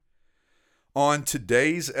On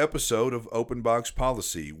today's episode of Open Box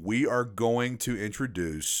Policy, we are going to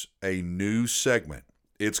introduce a new segment.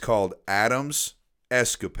 It's called Adam's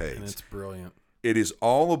Escapades. And it's brilliant. It is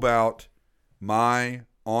all about my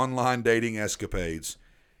online dating escapades.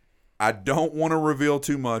 I don't want to reveal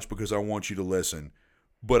too much because I want you to listen,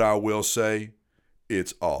 but I will say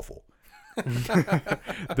it's awful.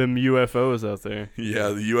 Them UFOs out there. Yeah,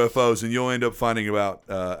 the UFOs, and you'll end up finding out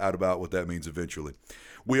about what that means eventually.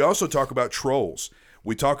 We also talk about trolls.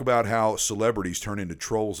 We talk about how celebrities turn into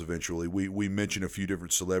trolls eventually. We mention a few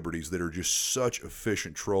different celebrities that are just such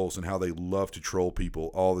efficient trolls and how they love to troll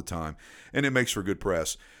people all the time, and it makes for good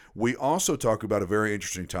press. We also talk about a very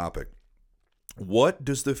interesting topic. What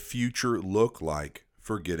does the future look like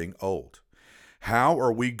for getting old? How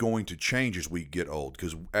are we going to change as we get old?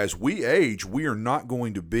 Because as we age, we are not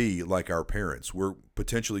going to be like our parents. We're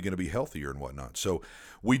potentially going to be healthier and whatnot. So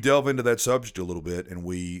we delve into that subject a little bit, and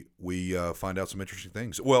we find out some interesting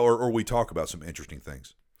things. Well, or we talk about some interesting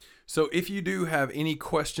things. So if you do have any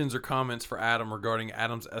questions or comments for Adam regarding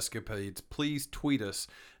Adam's escapades, please tweet us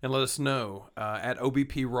and let us know at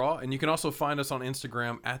OBP Raw. And you can also find us on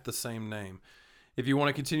Instagram at the same name. If you want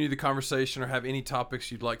to continue the conversation or have any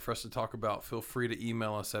topics you'd like for us to talk about, feel free to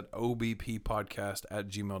email us at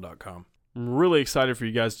obppodcast@gmail.com. I'm really excited for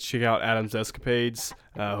you guys to check out Adam's Escapades.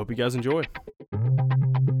 Hope you guys enjoy.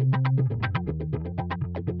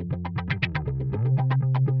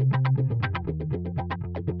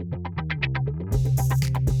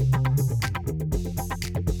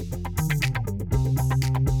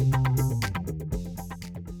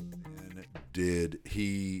 And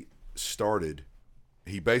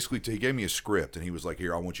he gave me a script, and he was like,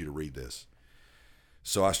 here, I want you to read this.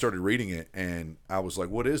 So I started reading it, and I was like,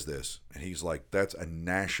 what is this? And he's like, that's a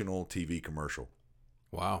national TV commercial.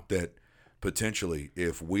 Wow. That potentially,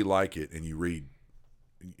 if we like it and you read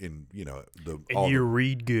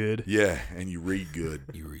read good. Yeah, and you read good.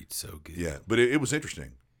 You read so good. Yeah, but it was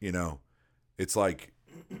interesting. It's like,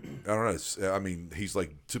 I don't know. He's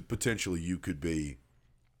like, potentially you could be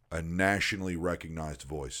a nationally recognized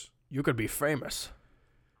voice. You could be famous.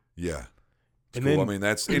 Yeah. It's And cool. then-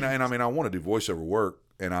 That's I want to do voiceover work,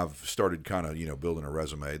 and I've started kind of, building a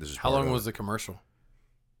resume. This is How long was the commercial?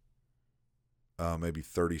 maybe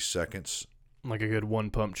 30 seconds. Like a good one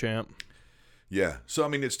pump champ. Yeah.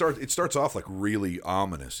 So it starts off like really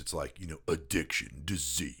ominous. It's like, addiction,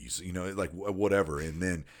 disease, like whatever, and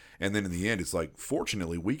then in the end it's like,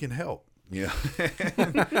 fortunately we can help. Yeah.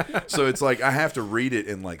 So it's like I have to read it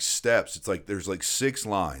in like steps. It's like there's like 6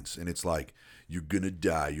 lines, and it's like, you're gonna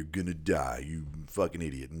die, you fucking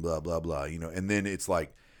idiot, and blah blah blah, and then it's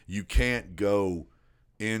like you can't go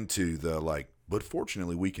into the like, but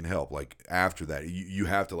fortunately we can help. Like after that, you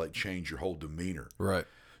have to like change your whole demeanor. Right.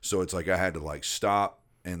 So it's like I had to like stop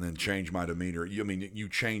and then change my demeanor. You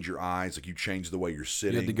change your eyes, like you change the way you're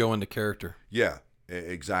sitting. You had to go into character. Yeah,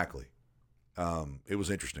 exactly. It was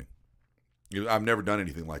interesting. I've never done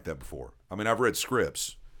anything like that before. I've read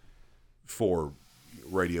scripts for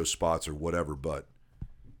radio spots or whatever, but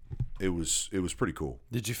it was pretty cool.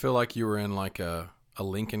 Did you feel like you were in like a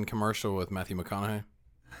Lincoln commercial with Matthew McConaughey?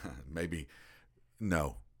 Maybe.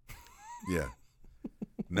 No. Yeah.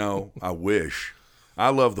 No, I wish. I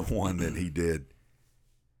love the one that he did.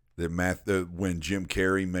 When Jim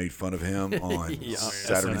Carrey made fun of him on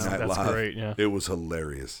Saturday Night Live. That's great, yeah. It was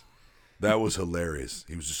hilarious. That was hilarious.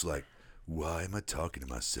 He was just like, why am I talking to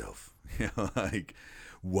myself? Like,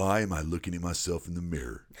 why am I looking at myself in the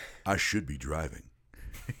mirror? I should be driving.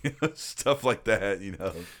 Stuff like that,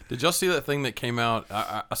 Did y'all see that thing that came out?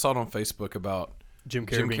 I saw it on Facebook about Jim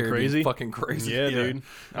Carrey being crazy. Being fucking crazy. Yeah, dude.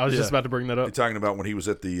 I was just about to bring that up. You're talking about when he was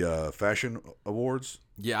at the fashion awards?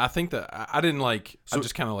 Yeah, I think that I didn't like. I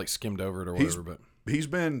just kind of like skimmed over it or whatever. But he's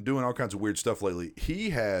been doing all kinds of weird stuff lately.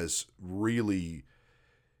 He has really.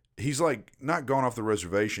 He's like not gone off the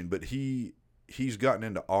reservation, but he's gotten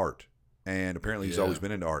into art, and apparently he's always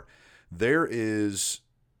been into art. There is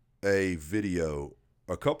a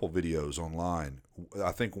couple videos online.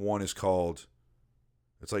 I think one is called,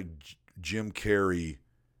 it's like Jim Carrey,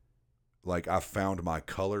 like I found my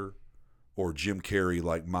color, or Jim Carrey,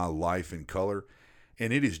 like my life in color.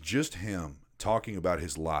 And it is just him talking about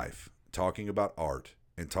his life, talking about art,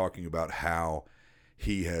 and talking about how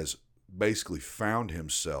he has basically found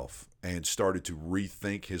himself and started to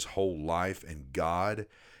rethink his whole life and God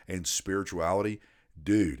and spirituality.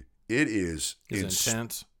 Dude, it is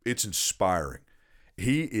intense. It's inspiring.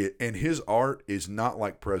 And his art is not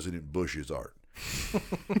like President Bush's art.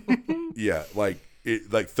 Yeah, like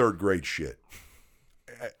third grade shit.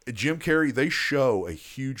 Jim Carrey, they show a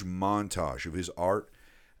huge montage of his art.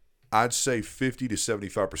 I'd say 50 to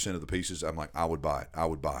 75% of the pieces, I'm like, I would buy it. I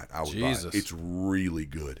would buy it. I would buy it. It's really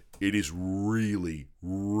good. It is really,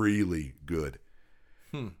 really good.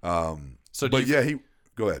 So, but he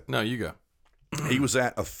go ahead. No, you go. He was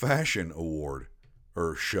at a fashion award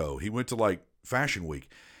or show. He went to like Fashion Week,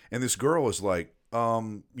 and this girl is like,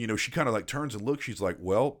 she kind of like turns and looks. She's like,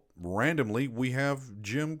 well, randomly we have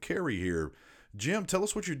Jim Carrey here. Jim, tell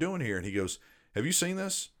us what you're doing here. And he goes, have you seen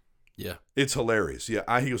this? Yeah. It's hilarious.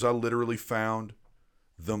 Yeah. He goes, I literally found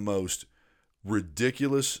the most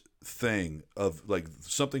ridiculous thing of like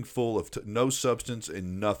something full of no substance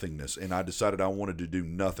and nothingness, and I decided I wanted to do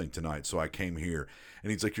nothing tonight, so I came here.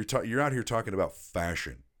 And he's like, you're out here talking about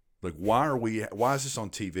fashion. Like, why is this on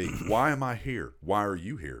TV? Why am I here? Why are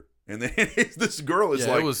you here? And then this girl is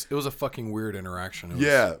like, it was a fucking weird interaction.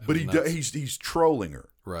 But he's trolling her.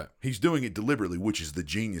 Right. He's doing it deliberately, which is the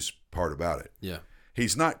genius part about it. Yeah.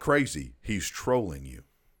 He's not crazy. He's trolling you.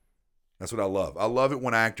 That's what I love. I love it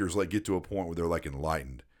when actors like get to a point where they're like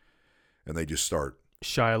enlightened, and they just start.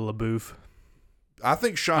 Shia LaBeouf. I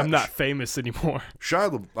think I'm not famous anymore.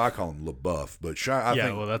 I call him LaBeouf, but I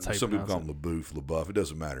think that's how you some people call him LaBeouf. It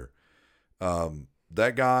doesn't matter.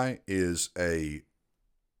 That guy he's an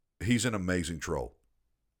amazing troll.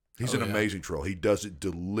 He's an amazing troll. He does it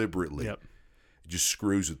deliberately. Yep. He just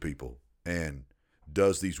screws with people and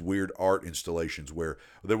does these weird art installations where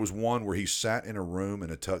there was one where he sat in a room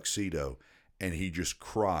in a tuxedo and he just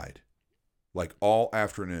cried like all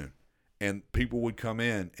afternoon. And people would come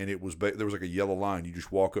in, and there was like a yellow line. You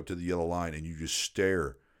just walk up to the yellow line, and you just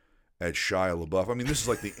stare at Shia LaBeouf. I mean, this is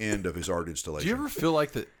like the end of his art installation. Do you ever feel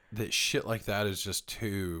like that shit like that is just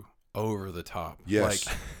too over the top? Yes.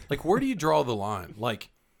 Like where do you draw the line?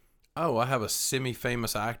 Like, oh, I have a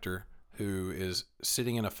semi-famous actor who is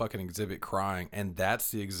sitting in a fucking exhibit crying, and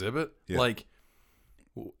that's the exhibit? Yeah. Like,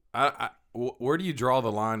 where do you draw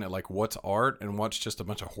the line at like what's art and what's just a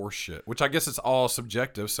bunch of horse shit? Which I guess it's all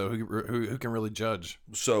subjective, so who can really judge?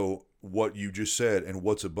 So what you just said and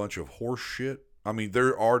what's a bunch of horse shit? I mean, there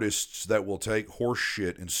are artists that will take horse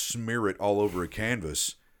shit and smear it all over a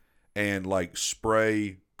canvas and like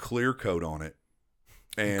spray clear coat on it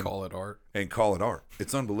and call it art.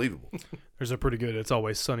 It's unbelievable. There's a pretty good It's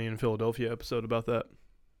Always Sunny in Philadelphia episode about that.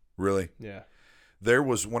 Really? Yeah. There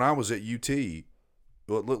was, when I was at UT,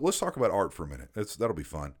 let's talk about art for a minute. That'll be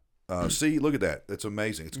fun. See, look at that. That's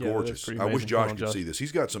amazing. It's gorgeous. I wish Josh could see this.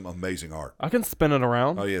 He's got some amazing art. I can spin it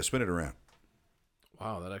around. Oh, yeah, spin it around.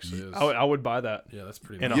 Wow, that actually is. I would buy that. Yeah, that's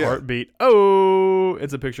pretty in amazing. a heartbeat. Oh,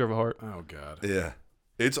 it's a picture of a heart. Oh, God. Yeah.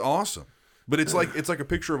 It's awesome. But it's like a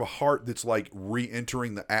picture of a heart that's like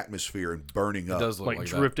re-entering the atmosphere and burning up. It does look like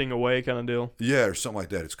drifting that. away kind of deal. Yeah, or something like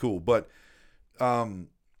that. It's cool. But while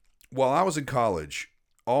I was in college,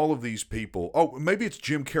 all of these people, maybe it's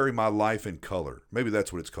Jim Carrey, My Life in Color. Maybe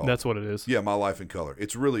that's what it's called. That's what it is. Yeah, My Life in Color.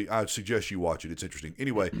 It's really, I'd suggest you watch it. It's interesting.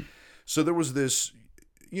 Anyway, so there was this,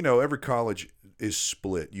 every college is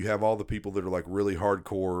split. You have all the people that are like really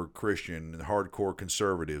hardcore Christian and hardcore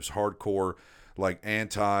conservatives, hardcore like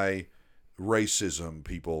anti-racism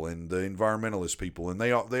people and the environmentalist people. And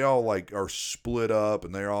they all like are split up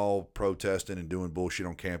and they're all protesting and doing bullshit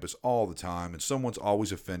on campus all the time. And someone's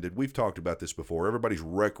always offended. We've talked about this before. Everybody's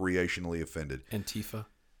recreationally offended. Antifa,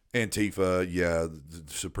 yeah, the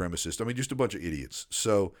supremacist. I mean, just a bunch of idiots.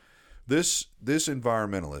 So this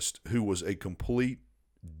environmentalist who was a complete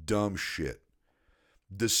dumb shit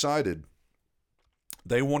decided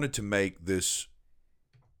they wanted to make this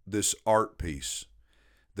art piece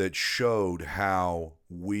that showed how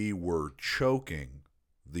we were choking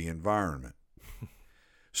the environment.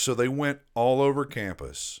 So they went all over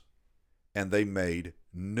campus and they made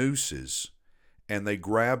nooses and they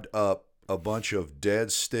grabbed up a bunch of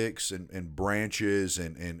dead sticks and branches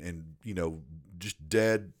and just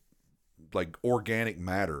dead like organic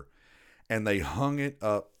matter, and they hung it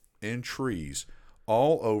up in trees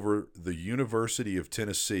all over the University of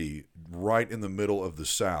Tennessee, right in the middle of the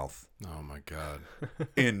South. Oh my God.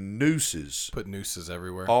 In nooses. Put nooses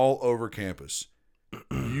everywhere. All over campus.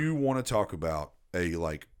 You want to talk about a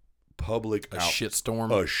like public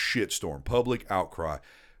shitstorm? A shitstorm. Public outcry.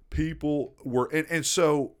 People were, and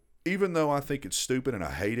so even though I think it's stupid and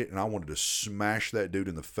I hate it and I wanted to smash that dude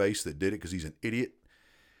in the face that did it because he's an idiot,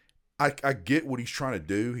 I get what he's trying to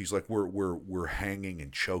do. He's like, we're hanging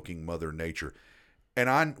and choking Mother Nature.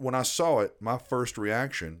 And when I saw it, my first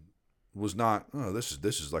reaction was not, oh, this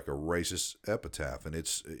is like a racist epitaph, and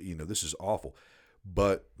it's, this is awful.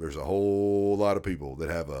 But there's a whole lot of people that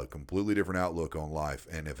have a completely different outlook on life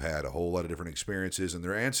and have had a whole lot of different experiences, and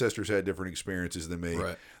their ancestors had different experiences than me,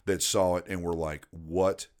 right, that saw it and were like,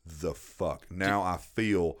 what the fuck? Now I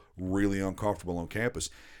feel really uncomfortable on campus.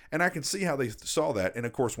 And I can see how they saw that. And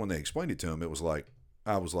of course, when they explained it to him, it was like,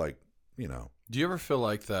 I was like, you know. Do you ever feel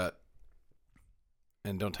like that?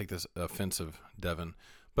 And don't take this offensive, Devin,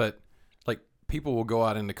 but like people will go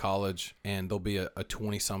out into college and they'll be a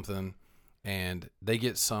 20-something and they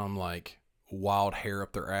get some like wild hair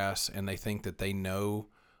up their ass and they think that they know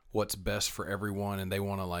what's best for everyone and they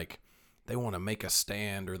want to make a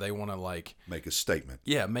stand or they want to like make a statement.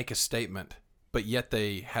 Yeah, make a statement, but yet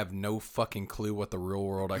they have no fucking clue what the real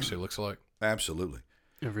world actually looks like. Absolutely.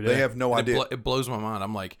 Every day. They have no idea. It blows my mind.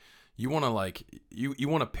 I'm like, you want to like you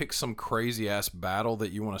want to pick some crazy ass battle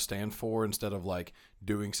that you want to stand for instead of like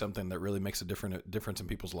doing something that really makes a difference in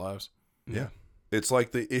people's lives. Yeah. It's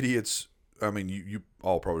like the idiots. I mean, you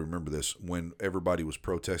all probably remember this when everybody was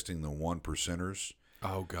protesting the 1%ers.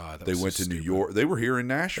 Oh God, they went to New York. They were here in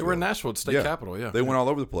Nashville. They were in Nashville, state capital. Yeah, they went all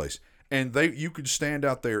over the place, and you could stand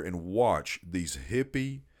out there and watch these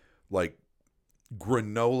hippie, like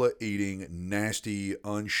granola eating, nasty,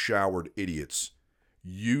 unshowered idiots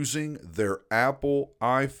using their Apple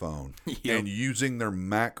iPhone and using their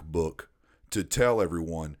MacBook to tell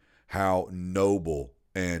everyone how noble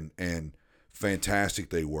and fantastic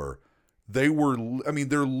they were. They're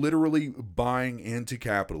literally buying into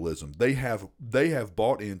capitalism. They have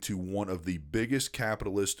bought into one of the biggest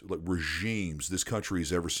capitalist regimes this country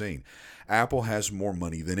has ever seen. Apple has more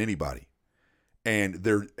money than anybody, and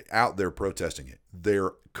they're out there protesting it.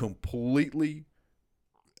 They're completely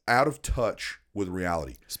out of touch with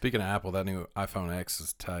reality. Speaking of Apple, that new iPhone X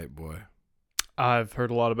is tight, boy. I've heard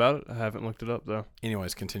a lot about it. I haven't looked it up though.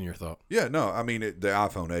 Anyways, continue your thought. Yeah, no, I mean the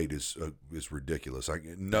iPhone 8 is ridiculous.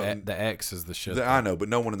 The X is the shit. I know, but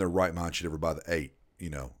no one in their right mind should ever buy the 8. You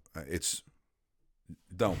know,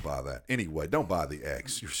 don't buy that. Anyway, don't buy the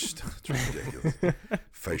X. It's ridiculous.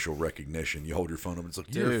 Facial recognition. You hold your phone up and it's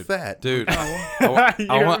like, you're fat, dude.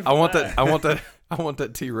 I want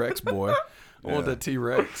that T-Rex, boy. I want that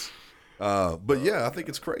T-Rex. But yeah, I think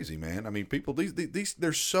it's crazy, man. I mean, people these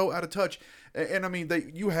they're so out of touch, and I mean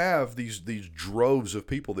you have these droves of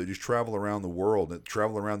people that just travel around the world, that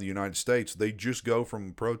travel around the United States. They just go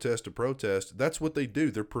from protest to protest. That's what they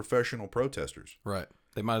do. They're professional protesters. Right.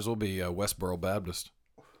 They might as well be Westboro Baptist.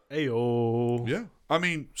 Ayo. Yeah. I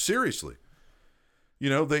mean, seriously.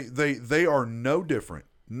 You know, they are no different,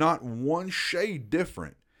 not one shade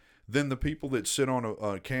different than the people that sit on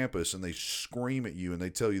a campus and they scream at you and they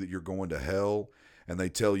tell you that you're going to hell, and they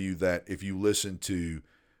tell you that if you listen to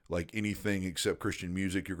like anything except Christian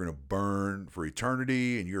music, you're going to burn for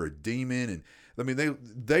eternity and you're a demon. And I mean,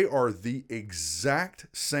 they are the exact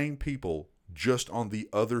same people, just on the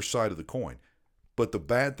other side of the coin. But the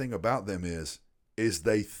bad thing about them is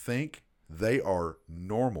they think they are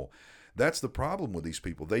normal. That's the problem with these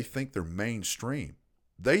people. They think they're mainstream.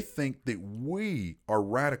 They think that we are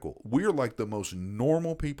radical. We are like the most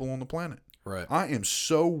normal people on the planet. Right. I am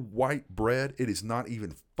so white bread, it is not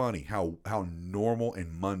even funny how normal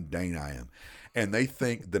and mundane I am. And they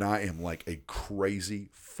think that I am like a crazy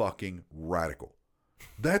fucking radical.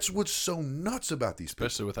 That's what's so nuts about these people.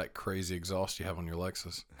 Especially with that crazy exhaust you have on your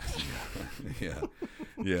Lexus.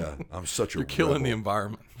 Yeah. I'm such a You're killing rebel. the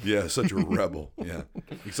environment. Yeah, such a rebel. Yeah.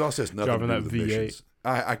 Exhaust has nothing Driving to do that with V8. emissions.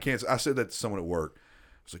 I can't. I said that to someone at work.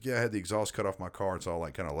 I was like, yeah, I had the exhaust cut off my car. It's all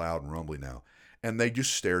like kind of loud and rumbly now. And they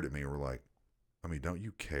just stared at me and were like, I mean, don't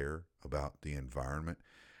you care about the environment?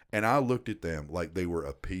 And I looked at them like they were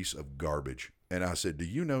a piece of garbage. And I said, do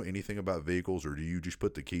you know anything about vehicles, or do you just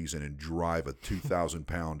put the keys in and drive a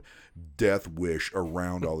 2,000-pound Death Wish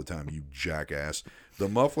around all the time, you jackass? The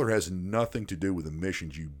muffler has nothing to do with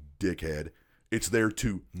emissions, you dickhead. It's there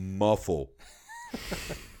to muffle.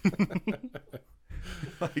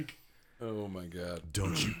 Like, oh my God.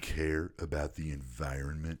 don't you care about the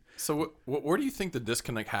environment? So where do you think the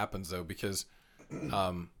disconnect happens though? Because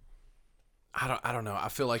I don't know. I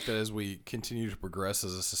feel like that as we continue to progress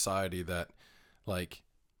as a society, that like,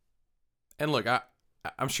 and look,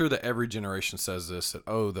 I'm sure that every generation says this,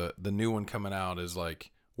 that the new one coming out is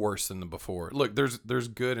like worse than the before. Look, there's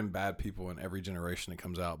good and bad people in every generation that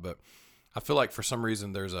comes out, but I feel like for some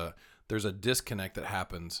reason there's a disconnect that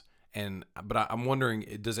happens. But I'm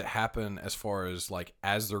wondering, does it happen as far as like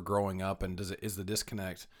as they're growing up, and is the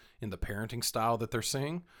disconnect in the parenting style that they're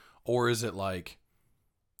seeing, or is it like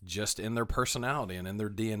just in their personality and in their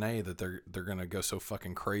DNA that they're gonna go so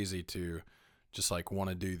fucking crazy to just like want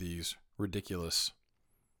to do these ridiculous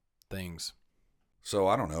things? So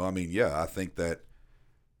I don't know. I mean, yeah, I think that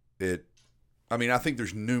I think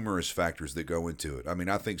there's numerous factors that go into it. I mean,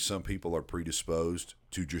 I think some people are predisposed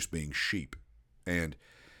to just being sheep, and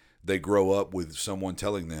they grow up with someone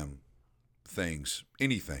telling them things,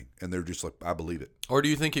 anything, and they're just like, I believe it. Or do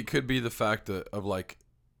you think it could be the fact of like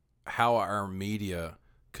how our media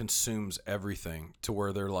consumes everything to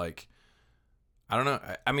where they're like, I don't know.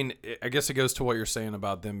 I mean, I guess it goes to what you're saying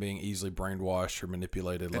about them being easily brainwashed or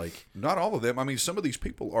manipulated. Like, not all of them. I mean, some of these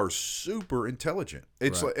people are super intelligent.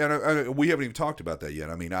 It's Right. like, and we haven't even talked about that yet.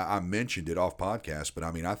 I mean, I mentioned it off podcast, but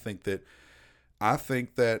I mean, I think that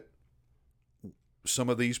some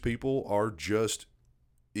of these people are just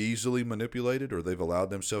easily manipulated, or they've allowed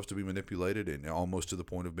themselves to be manipulated, and almost to the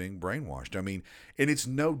point of being brainwashed. I mean, and it's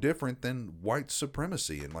no different than white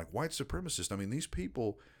supremacy and like white supremacists. I mean, these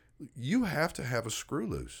people, you have to have a screw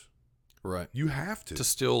loose. right. You have to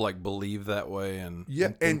still like believe that way and yeah,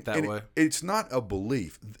 think that and way. it's not a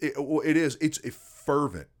belief. Well, it is. It's a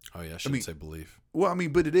fervent. Oh yeah, I shouldn't mean, say belief. Well, I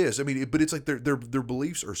mean, but it is. I mean, but it's like their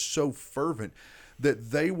beliefs are so fervent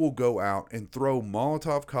that they will go out and throw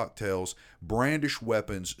Molotov cocktails, brandish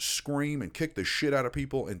weapons, scream and kick the shit out of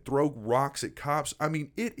people, and throw rocks at cops. I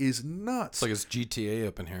mean, it is nuts. It's like it's GTA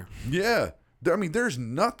up in here. Yeah. I mean, there is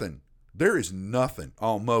nothing,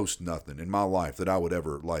 almost nothing in my life that I would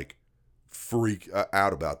ever like freak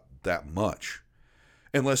out about that much.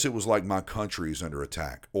 Unless it was like my country is under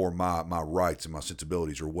attack, or my rights and my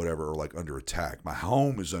sensibilities or whatever are like under attack. My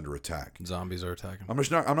home is under attack. Zombies are attacking. I'm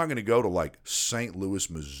not going to go to like St. Louis,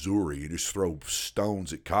 Missouri, and just throw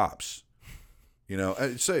stones at cops. You know,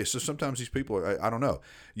 I'd say so. Sometimes these people, I don't know.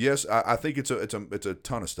 Yes, I think it's a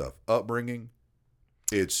ton of stuff. Upbringing,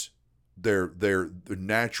 it's their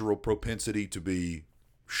natural propensity to be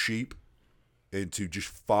sheep and to just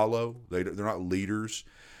follow. They're not leaders.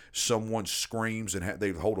 Someone screams and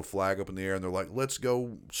they hold a flag up in the air and they're like, "Let's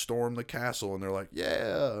go storm the castle," and they're like,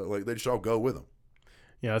 "Yeah," like they just all go with them.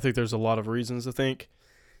 Yeah, I think there's a lot of reasons to think.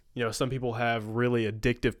 You know, some people have really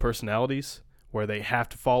addictive personalities where they have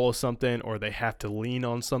to follow something or they have to lean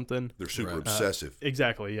on something. They're super Right. obsessive.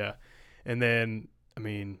 Exactly, yeah. And then, I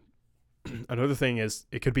mean, another thing is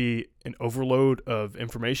it could be an overload of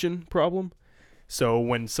information problem. So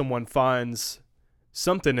when someone finds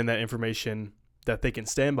something in that information that they can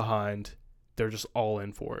stand behind, they're just all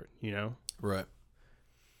in for it, you know? Right.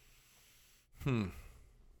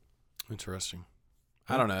 Interesting.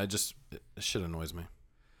 I don't know. It shit annoys me.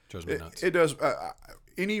 Drives me nuts. It does.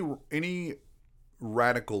 Any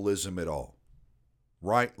radicalism at all,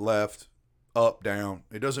 right, left, up, down,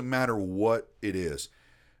 it doesn't matter what it is.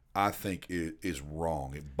 I think it is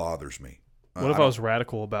wrong. It bothers me. What if I was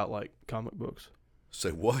radical about, like, comic books? Say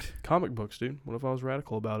what? Comic books, dude. What if I was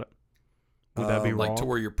radical about it? Would that be wrong? Like to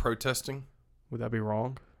where you're protesting? Would that be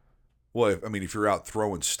wrong? Well, if you're out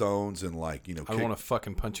throwing stones and like, I want to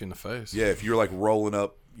fucking punch you in the face. Yeah, if you're like rolling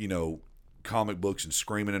up, comic books and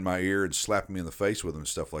screaming in my ear and slapping me in the face with them and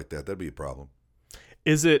stuff like that, that'd be a problem.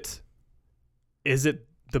 Is it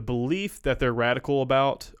the belief that they're radical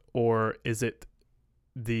about, or is it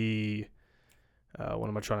the what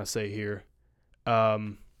am I trying to say here?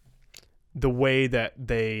 The way that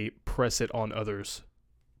they press it on others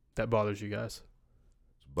that bothers you guys?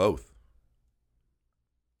 It's both.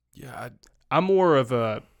 Yeah, I'm more of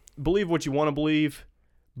a believe what you want to believe,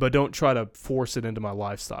 but don't try to force it into my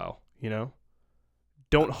lifestyle, you know?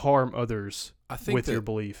 Don't harm others with your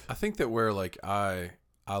belief. I think that where like I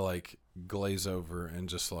like glaze over and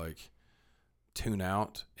just like tune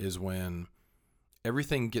out is when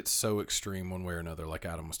everything gets so extreme one way or another, like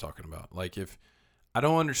Adam was talking about. Like if I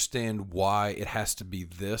don't understand why it has to be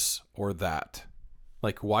this or that.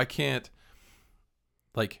 Like why can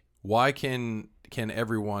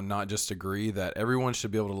everyone not just agree that everyone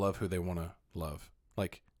should be able to love who they want to love?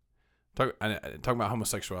 Like talking about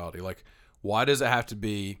homosexuality. Like why does it have to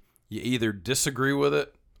be you either disagree with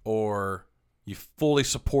it or you fully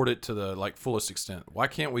support it to the like fullest extent? Why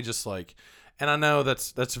can't we just like, and I know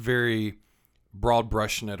that's very broad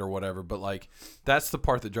brushing it or whatever, but like that's the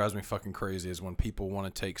part that drives me fucking crazy is when people want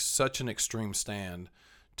to take such an extreme stand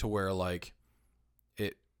to where like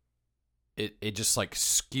it just like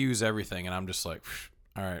skews everything, and I'm just like,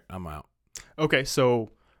 all right, I'm out. Okay, so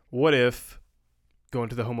what if, going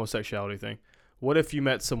to the homosexuality thing, what if you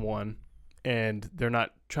met someone and they're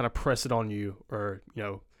not trying to press it on you or,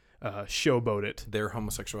 showboat it? Their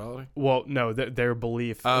homosexuality? Well, no, their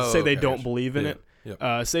belief. Oh, say they okay, don't gotcha. believe in it.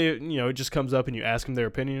 Yep. Say, it just comes up and you ask them their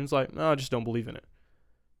opinion. It's like, no, I just don't believe in it.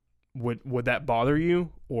 Would that bother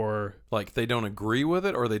you, or like they don't agree with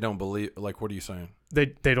it, or they don't believe? Like, what are you saying? they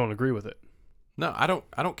don't agree with it? No, I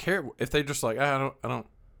don't care if they just like I don't.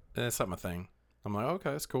 It's not my thing. I'm like,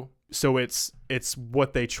 okay, that's cool. So it's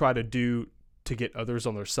what they try to do to get others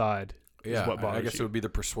on their side. Yeah, is what bothers I guess you. it would be the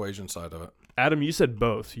persuasion side of it. Adam, you said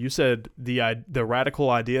both. You said the radical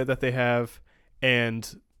idea that they have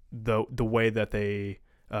and the way that they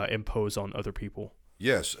impose on other people.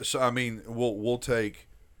 Yes. So I mean, we'll take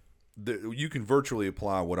you can virtually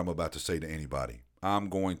apply what I'm about to say to anybody. I'm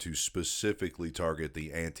going to specifically target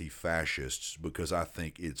the anti-fascists because I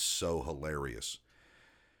think it's so hilarious.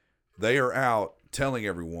 They are out telling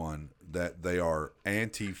everyone that they are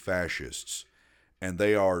anti-fascists, and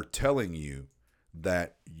they are telling you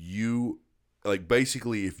that you, like,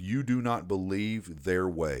 basically, if you do not believe their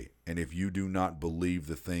way, and if you do not believe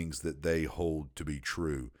the things that they hold to be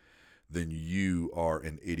true, then you are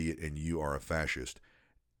an idiot and you are a fascist.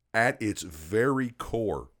 At its very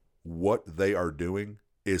core, what they are doing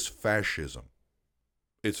is fascism.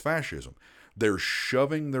 It's fascism. They're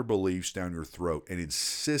shoving their beliefs down your throat and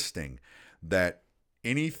insisting that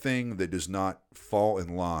anything that does not fall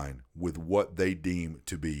in line with what they deem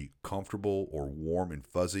to be comfortable or warm and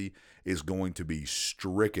fuzzy is going to be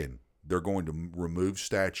stricken. They're going to remove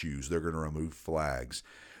statues. They're going to remove flags.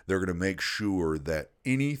 They're going to make sure that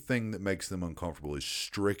anything that makes them uncomfortable is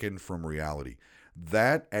stricken from reality.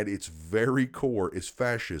 That, at its very core, is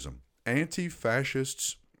fascism.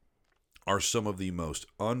 Anti-fascists are some of the most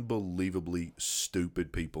unbelievably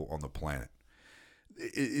stupid people on the planet.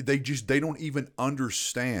 They don't even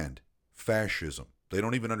understand fascism. They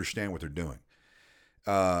don't even understand what they're doing.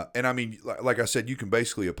 And I mean, like I said, you can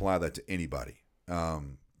basically apply that to anybody.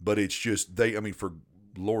 But it's just for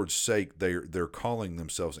Lord's sake, they're calling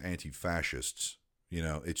themselves anti-fascists. You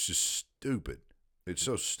know, it's just stupid. It's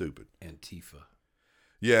so stupid. Antifa.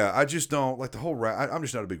 Yeah, I just don't like the whole. I'm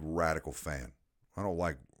just not a big radical fan. I don't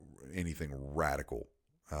like anything radical.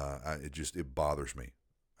 It bothers me.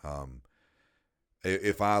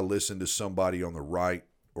 If I listen to somebody on the right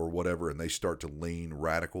or whatever, and they start to lean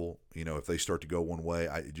radical, you know, if they start to go one way,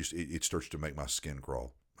 it starts to make my skin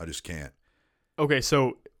crawl. I just can't. Okay,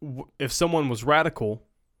 so if someone was radical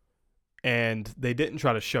and they didn't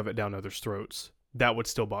try to shove it down others' throats, that would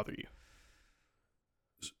still bother you.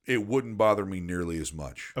 It wouldn't bother me nearly as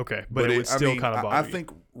much. Okay, but it would still kind of bother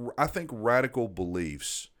you. I think radical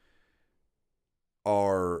beliefs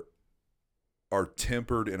are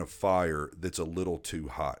tempered in a fire that's a little too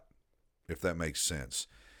hot, if that makes sense.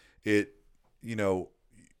 They're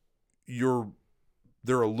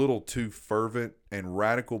a little too fervent, and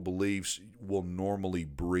radical beliefs will normally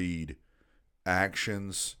breed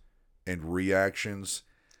actions and reactions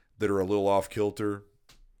that are a little off kilter.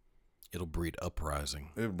 It'll breed uprising.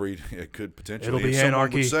 It could potentially. It'll be someone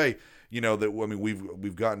anarchy. would say,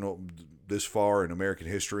 we've gotten this far in American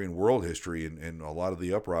history and world history, and a lot of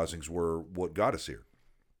the uprisings were what got us here.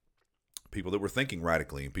 People that were thinking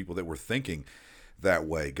radically and people that were thinking that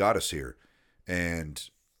way got us here. And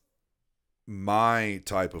my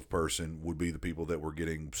type of person would be the people that were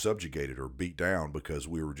getting subjugated or beat down because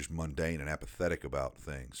we were just mundane and apathetic about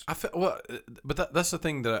things. But that's the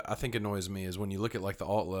thing that I think annoys me is when you look at like the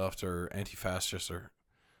alt left or anti-fascists or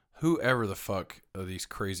whoever the fuck are these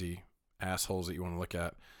crazy assholes that you want to look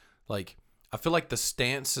at. Like, I feel like the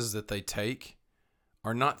stances that they take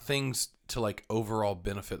are not things to like overall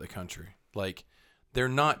benefit the country. Like, they're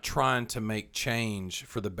not trying to make change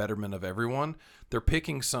for the betterment of everyone. They're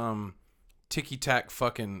picking some ticky-tack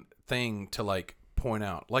fucking thing to like point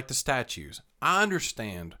out, like the statues. I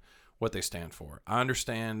understand what they stand for. I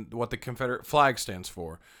understand what the Confederate flag stands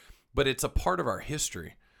for, but it's a part of our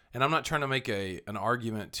history. And I'm not trying to make an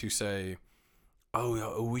argument to say,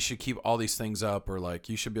 oh, we should keep all these things up, or like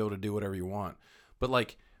you should be able to do whatever you want. But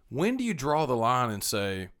like, when do you draw the line and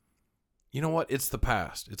say, you know what, it's the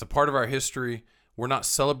past. It's a part of our history. We're not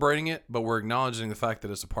celebrating it, but we're acknowledging the fact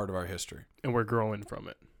that it's a part of our history. And we're growing from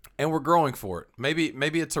it. And we're growing for it.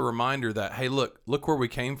 Maybe it's a reminder that, hey, look where we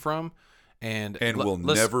came from, and we'll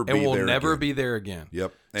never be there again.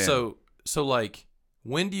 Yep. And so like,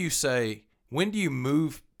 when do you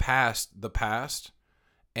move past the past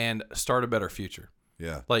and start a better future?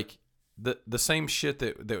 Yeah. Like the same shit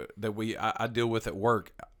that I deal with at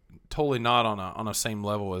work, totally not on a same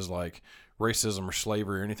level as like racism or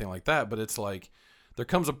slavery or anything like that, but it's like there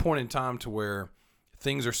comes a point in time to where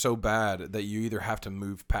things are so bad that you either have to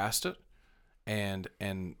move past it and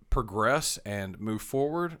progress and move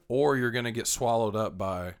forward, or you're going to get swallowed up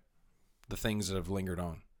by the things that have lingered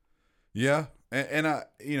on. Yeah. And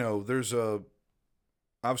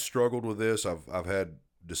I've struggled with this. I've had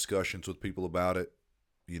discussions with people about it.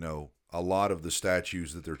 You know, a lot of the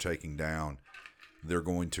statues that they're taking down, they're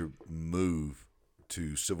going to move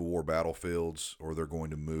to Civil War battlefields, or they're going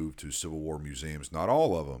to move to Civil War museums. Not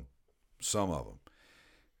all of them, some of them.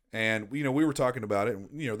 And, we were talking about it,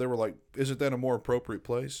 and, they were like, isn't that a more appropriate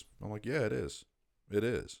place? I'm like, yeah, it is. It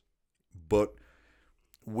is. But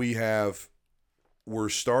we're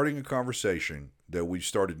starting a conversation that we've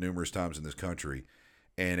started numerous times in this country,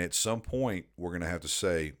 and at some point, we're going to have to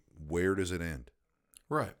say, where does it end?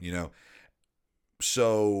 Right. You know,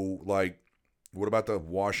 so like, what about the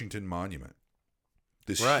Washington Monument?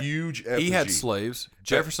 This huge effigy. He had slaves.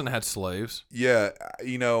 Jefferson had slaves. Yeah,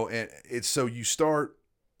 you know, and it's so you start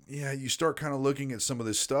kind of looking at some of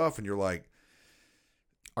this stuff, and you're like,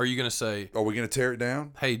 are you going to say, are we going to tear it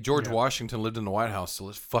down? hey, George Washington lived in the White House, so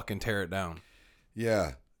let's fucking tear it down?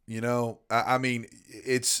 Yeah. You know, I mean,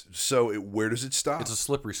 it's so where does it stop? It's a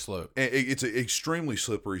slippery slope. It's an extremely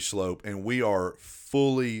slippery slope, and we are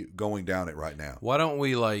fully going down it right now. Why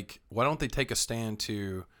don't they take a stand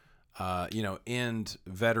to, end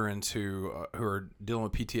veterans who are dealing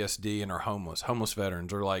with PTSD and are homeless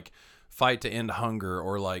veterans, or like fight to end hunger,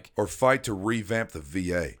 or fight to revamp the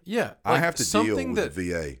VA. Yeah, I have to deal with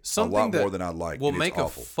the VA a lot more than I'd like. Will make a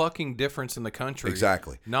fucking difference in the country.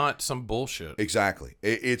 Exactly. Not some bullshit. Exactly.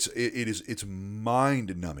 It's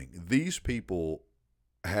mind numbing. These people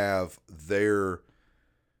have their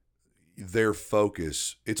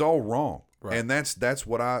focus. It's all wrong. Right. And that's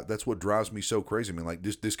what drives me so crazy. I mean, like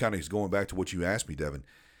this kind of is going back to what you asked me, Devin.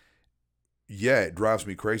 Yeah, it drives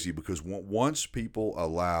me crazy because once people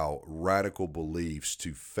allow radical beliefs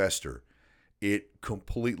to fester, it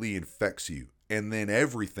completely infects you. And then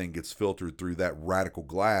everything gets filtered through that radical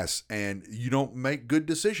glass, and you don't make good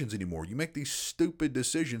decisions anymore. You make these stupid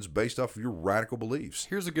decisions based off of your radical beliefs.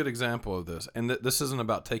 Here's a good example of this. And this isn't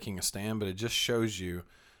about taking a stand, but it just shows you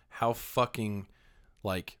how fucking,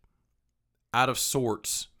 like, out of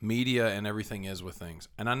sorts media and everything is with things.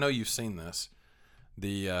 And I know you've seen this.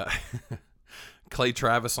 The Clay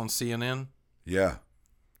Travis on CNN. Yeah.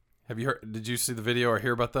 Have you heard? Did you see the video or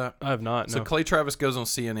hear about that? I have not. No. So Clay Travis goes on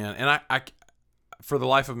CNN, and I for the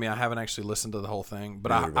life of me, I haven't actually listened to the whole thing,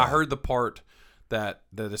 but I heard the part that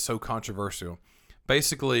is so controversial.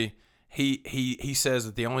 Basically, he says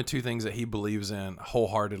that the only two things that he believes in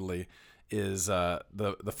wholeheartedly is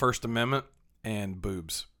the First Amendment and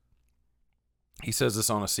boobs. He says this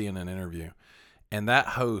on a CNN interview, and that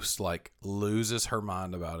host like loses her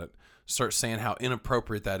mind about it. Starts saying how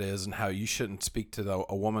inappropriate that is, and how you shouldn't speak to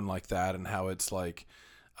a woman like that, and how it's like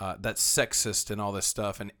that's sexist and all this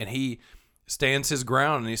stuff. And he stands his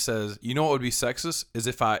ground, and he says, "You know what would be sexist is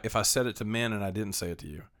if I said it to men and I didn't say it to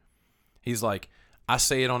you." He's like, "I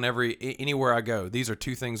say it on anywhere I go. These are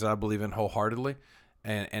two things that I believe in wholeheartedly."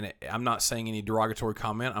 And I'm not saying any derogatory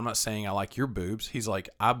comment. I'm not saying I like your boobs. He's like,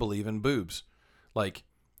 I believe in boobs. Like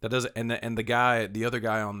that doesn't. And the other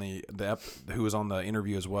guy on the who was on the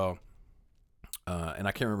interview as well. And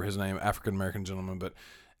I can't remember his name, African American gentleman, but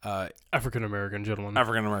African American gentleman. I'm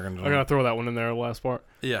gonna throw that one in there, the last part.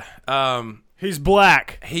 Yeah. He's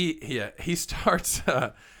black. He starts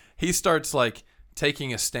like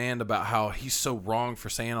taking a stand about how he's so wrong for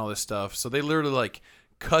saying all this stuff. So they literally like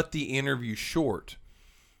cut the interview short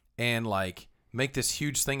and like make this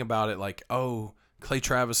huge thing about it, like, oh, Clay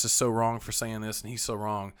Travis is so wrong for saying this and he's so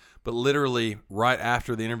wrong. But literally right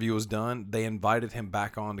after the interview was done, they invited him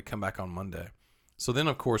back on to come back on Monday. So then,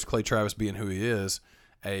 of course, Clay Travis, being who he is,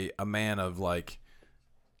 a man of like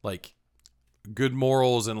good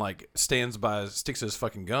morals and like sticks to his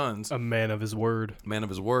fucking guns. A man of his word. Man of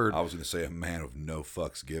his word. I was going to say a man of no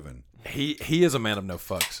fucks given. He is a man of no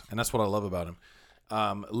fucks, and that's what I love about him.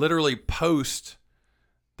 Literally post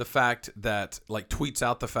the fact that, like, tweets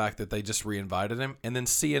out the fact that they just re-invited him, and then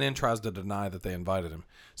CNN tries to deny that they invited him.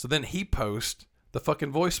 So then he posts the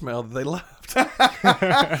fucking voicemail that they left,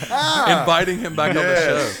 inviting him back on the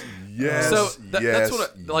show. Yes. So that's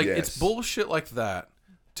what it's bullshit like that,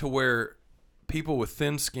 to where people with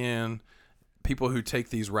thin skin, people who take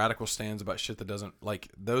these radical stands about shit that doesn't, like,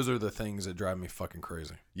 those are the things that drive me fucking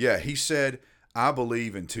crazy. Yeah, he said, I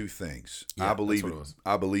believe in two things. Yeah, I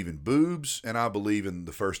believe in boobs, and I believe in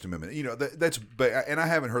the First Amendment. You know, and I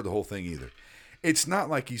haven't heard the whole thing either. It's not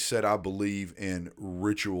like he said, I believe in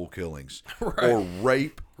ritual killings or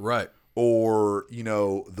rape, right? Or, you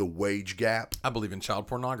know, the wage gap. I believe in child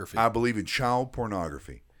pornography. I believe in child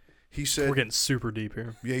pornography. He said, we're getting super deep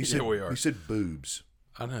here. Yeah, he said, we are. He said boobs.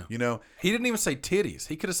 I know. You know, he didn't even say titties.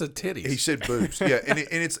 He could have said titties. He said boobs. Yeah, and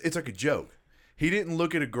it's like a joke. He didn't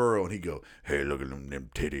look at a girl and he go, "Hey, look at them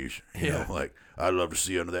titties." You know, like, I'd love to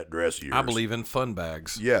see under that dress of yours. I believe in fun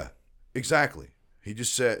bags. Yeah, exactly. He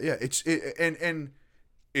just said, "Yeah, and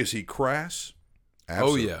is he crass?"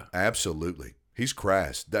 Absolutely. Oh yeah, absolutely. He's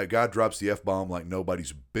crass. That guy drops the F-bomb like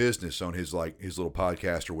nobody's business on his little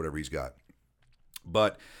podcast or whatever he's got.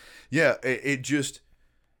 But yeah, it just,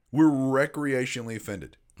 we're recreationally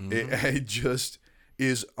offended. Mm-hmm. It just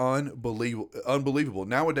is unbelievable.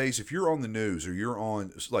 Nowadays, if you're on the news or you're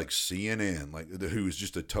on like CNN, like who is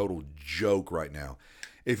just a total joke right now,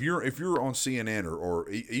 if you're on CNN or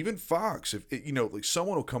even Fox, if you know, like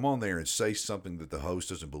someone will come on there and say something that the host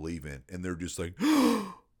doesn't believe in, and they're just like,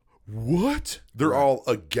 what? They're all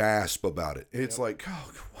aghast about it. It's like,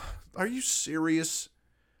 oh, are you serious?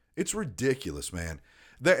 It's ridiculous, man.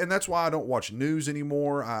 And that's why I don't watch news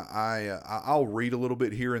anymore. I'll read a little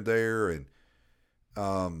bit here and there, and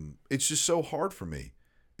it's just so hard for me.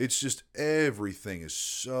 It's just everything is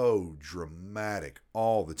so dramatic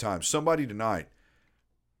all the time. Somebody tonight,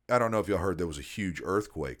 I don't know if y'all heard, there was a huge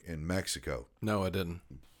earthquake in Mexico. No, I didn't.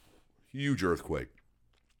 Huge earthquake.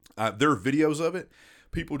 There are videos of it.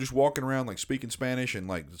 People just walking around like speaking Spanish and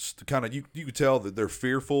like kind of you could tell that they're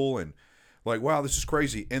fearful and like, wow, this is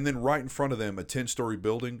crazy. And then right in front of them, a 10-story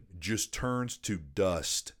building just turns to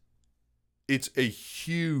dust. It's a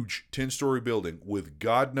huge 10-story building with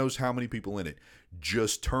God knows how many people in it,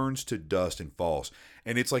 just turns to dust and falls.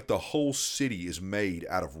 And it's like the whole city is made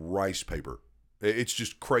out of rice paper. It's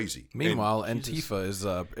just crazy. Meanwhile,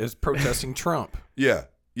 Antifa is protesting Trump. Yeah.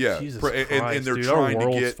 Jesus and they're dude, our trying to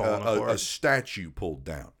world's get falling a apart. statue pulled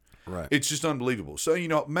down. Right. It's just unbelievable. So, you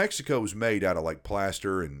know, Mexico is made out of like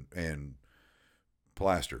plaster and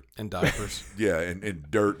plaster. And diapers. Yeah, and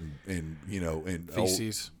dirt and you know, and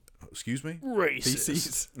Feces. Excuse me?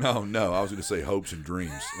 Feces. Oh no, I was going to say hopes and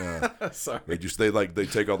dreams. Sorry. They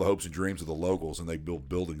take all the hopes and dreams of the locals and they build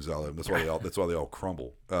buildings out of them. That's why they all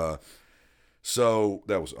crumble. So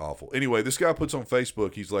that was awful. Anyway, this guy puts on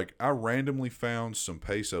Facebook, he's like, I randomly found some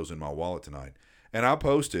pesos in my wallet tonight, and I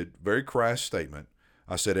posted very crass statement.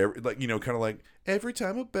 I said, every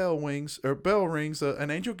time a bell rings,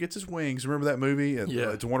 an angel gets his wings. Remember that movie?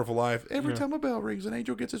 Yeah. It's a Wonderful Life. Every time a bell rings, an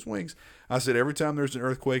angel gets his wings. I said, every time there's an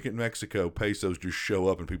earthquake in Mexico, pesos just show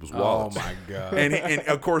up in people's wallets. Oh my God. And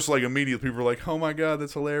of course, like immediately people were like, oh my God,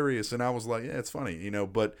 that's hilarious. And I was like, yeah, it's funny, you know,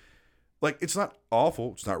 but like, it's not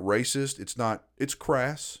awful. It's not racist. It's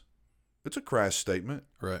crass. It's a crass statement.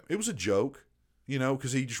 Right. It was a joke, you know,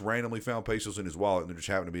 because he just randomly found pesos in his wallet and there just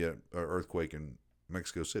happened to be an earthquake in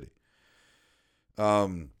Mexico City.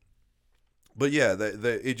 But yeah,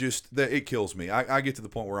 it kills me. I get to the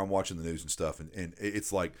point where I'm watching the news and stuff, and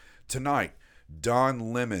it's like tonight,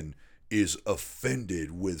 Don Lemon is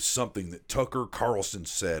offended with something that Tucker Carlson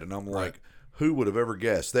said, and I'm like, who would have ever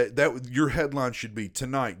guessed that your headline should be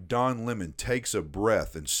tonight? Don Lemon takes a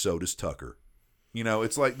breath, and so does Tucker. You know,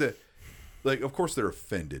 it's like of course they're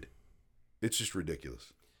offended. It's just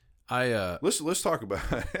ridiculous. Let's talk about.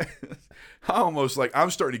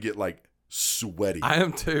 I'm starting to get like sweaty. I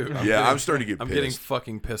am too. I'm starting to get. I'm pissed. getting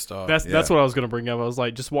fucking pissed off. That's what I was gonna bring up. I was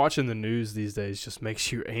like, just watching the news these days just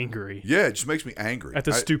makes you angry. Yeah, it just makes me angry At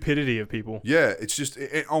the stupidity of people. Yeah, it's just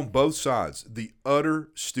on both sides, the utter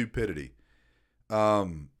stupidity.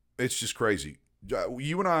 It's just crazy.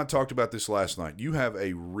 You and I talked about this last night. You have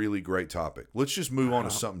a really great topic. Let's just move on to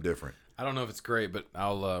something different. I don't know if it's great, but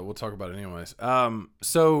we'll talk about it anyways.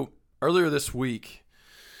 So earlier this week,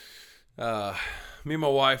 me and my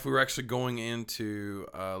wife, we were actually going into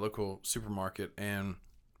a local supermarket, and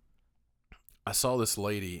I saw this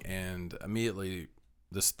lady, and immediately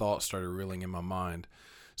this thought started reeling in my mind.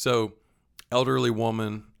 So, elderly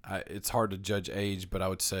woman, it's hard to judge age, but I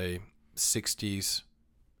would say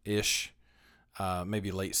 60s-ish,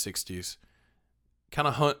 maybe late 60s, kind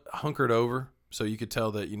of hunkered over, so you could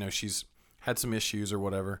tell that, you know, she's had some issues or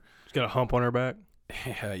whatever. She's got a hump on her back.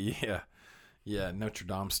 Yeah, Notre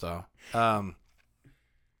Dame style.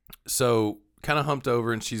 So kind of humped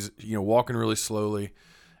over, and she's, you know, walking really slowly,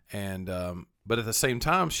 and but at the same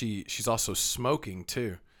time she's also smoking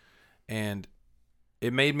too, and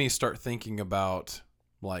it made me start thinking about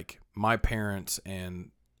like my parents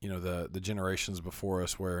and, you know, the generations before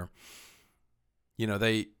us, where, you know,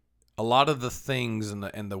 a lot of the things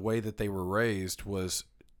and the way that they were raised was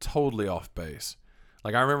totally off base.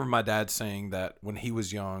 Like, I remember my dad saying that when he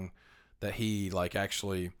was young, that he like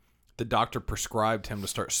actually, the doctor prescribed him to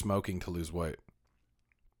start smoking to lose weight.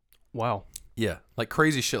 Wow. Yeah, like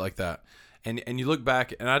crazy shit like that. And you look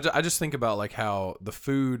back, and I just think about like how the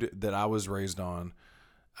food that I was raised on,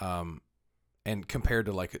 and compared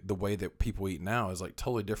to like the way that people eat now is like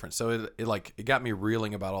totally different. So it got me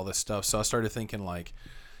reeling about all this stuff. So I started thinking like,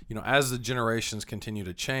 you know, as the generations continue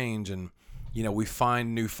to change, and, you know, we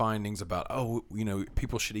find new findings about, oh, you know,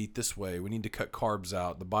 people should eat this way. We need to cut carbs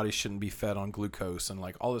out. The body shouldn't be fed on glucose and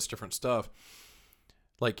like all this different stuff.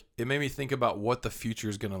 Like, it made me think about what the future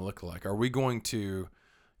is going to look like. Are we going to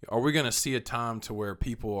see a time to where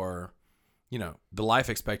people are, you know, the life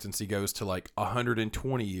expectancy goes to like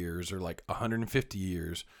 120 years or like 150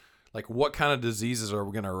 years? Like, what kind of diseases are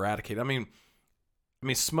we going to eradicate? I mean,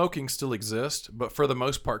 smoking still exists, but for the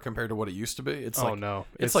most part, compared to what it used to be, it's like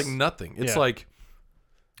nothing. It's like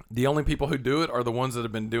the only people who do it are the ones that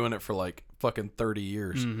have been doing it for like fucking 30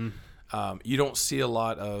 years. Mm-hmm. You don't see a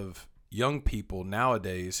lot of young people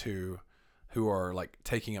nowadays who are like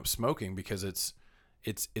taking up smoking because it's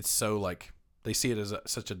so like they see it as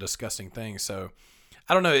such a disgusting thing. So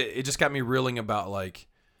I don't know. It just got me reeling about like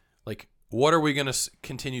what are we going to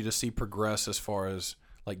continue to see progress as far as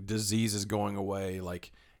like diseases going away,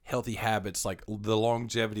 like healthy habits, like the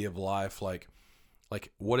longevity of life, like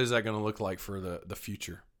what is that going to look like for the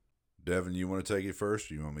future? Devin, you want to take it first,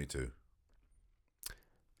 or you want me to?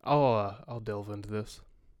 I'll delve into this.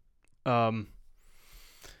 I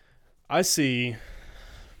see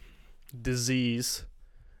disease.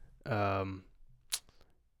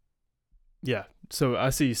 Yeah. So I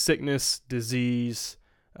see sickness, disease,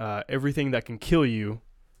 everything that can kill you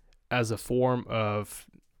as a form of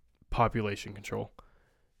population control.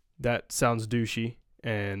 That sounds douchey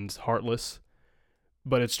and heartless,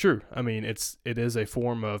 but it's true. I mean, it is a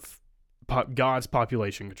form of God's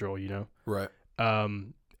population control, you know? Right.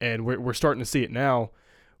 And we're starting to see it now.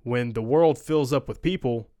 When the world fills up with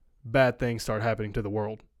people, bad things start happening to the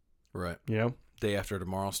world. Right. You know? Day after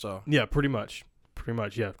tomorrow style. Yeah, pretty much.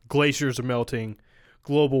 Yeah. Glaciers are melting.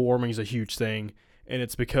 Global warming is a huge thing, and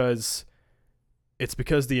it's because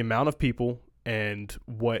the amount of people and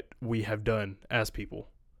what we have done as people.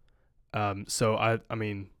 So I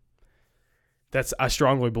mean, I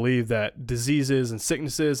strongly believe that diseases and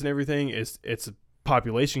sicknesses and everything it's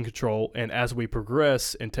population control, and as we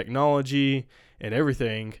progress in technology and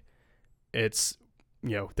everything, it's,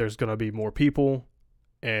 you know, there's going to be more people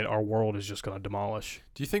and our world is just going to demolish.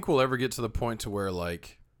 Do you think we'll ever get to the point to where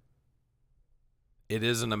like it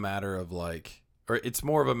isn't a matter of like, or it's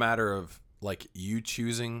more of a matter of like you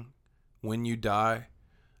choosing when you die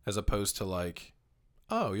as opposed to like,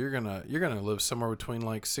 oh, you're going to live somewhere between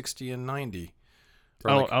like 60 and 90?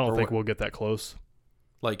 I don't think we'll get that close.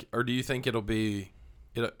 Like, or do you think it'll be,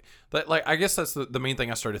 like, I guess that's the main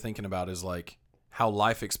thing I started thinking about is like how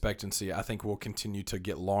life expectancy, I think, will continue to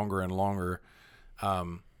get longer and longer.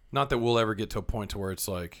 Not that we'll ever get to a point to where it's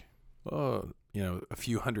like, oh, you know, a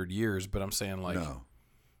few hundred years, but I'm saying like,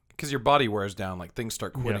 because your body wears down, like things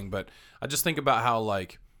start quitting. Yeah. But I just think about how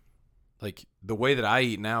like the way that I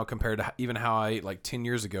eat now compared to even how I ate like 10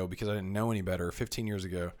 years ago, because I didn't know any better, 15 years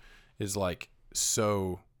ago, is like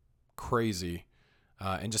so crazy.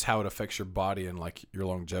 And just how it affects your body and like your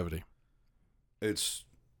longevity.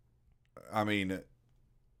 I mean,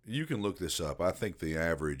 you can look this up. I think the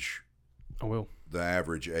average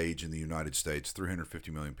age in the United States, 350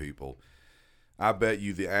 million people. I bet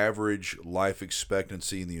you the average life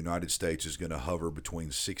expectancy in the United States is going to hover between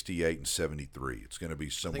 68 and 73. It's going to be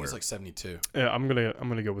somewhere. I think it's like 72. Yeah, I'm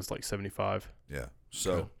gonna go with like 75. Yeah.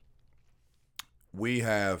 So we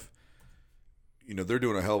have. You know, they're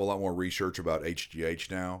doing a hell of a lot more research about HGH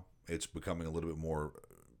now. It's becoming a little bit more,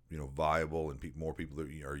 you know, viable, and more people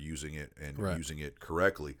are using it and using it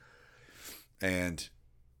correctly. And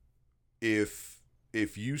if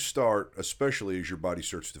you start, especially as your body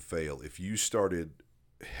starts to fail, if you started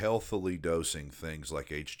healthily dosing things like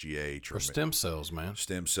HGH or stem cells,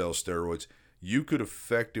 steroids, you could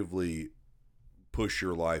effectively push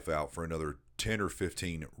your life out for another 10 or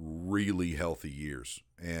 15 really healthy years.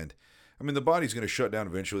 And I mean, the body's going to shut down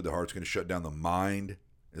eventually. The heart's going to shut down. The mind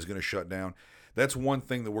is going to shut down. That's one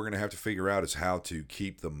thing that we're going to have to figure out is how to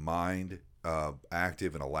keep the mind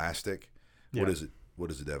active and elastic. Yeah.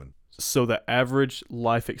 What is it, Devin? So the average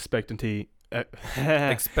life expectancy in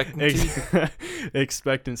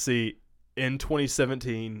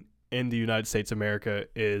 2017 in the United States of America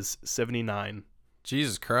is 79.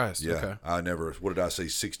 Jesus Christ. Yeah. Okay. What did I say,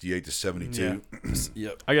 68 to 72? Yeah.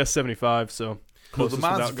 Yep. I guess 75, so... Well,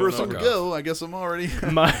 mine's the first thing to go. I guess I'm already...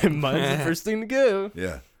 mine's the first thing to go.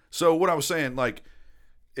 Yeah. So what I was saying, like,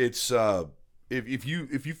 it's... If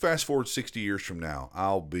you fast forward 60 years from now,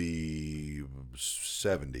 I'll be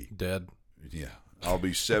 70. Dead. Yeah. I'll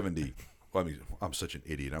be 70. Well, I mean, I'm such an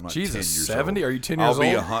idiot. I'm not Jesus, 10 years 70? old. Are you 10 years old?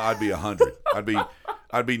 I'd be 100.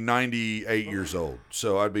 I'd be 98 years old.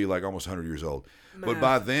 So I'd be like almost 100 years old. Man. But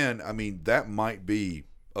by then, I mean, that might be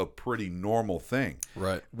a pretty normal thing.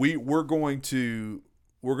 Right. We're going to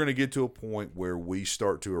get to a point where we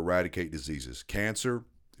start to eradicate diseases. Cancer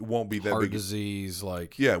won't be that big disease,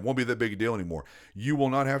 like it won't be that big a deal anymore. You will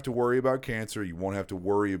not have to worry about cancer. You won't have to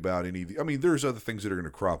worry about any. I mean, there's other things that are going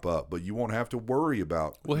to crop up, but you won't have to worry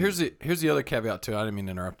about. Well, here's the other caveat too. I didn't mean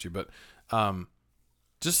to interrupt you, but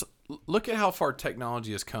just look at how far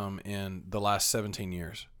technology has come in the last 17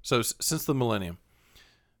 years. So since the millennium.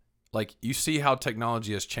 Like, you see how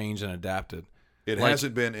technology has changed and adapted. It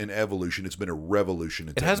hasn't been an evolution. It's been a revolution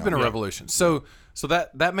in technology. It has been a revolution. So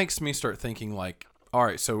that makes me start thinking, like, all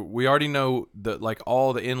right, so we already know that like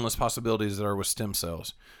all the endless possibilities that are with stem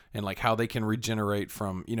cells and like how they can regenerate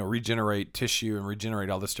from, regenerate tissue and regenerate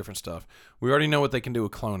all this different stuff. We already know what they can do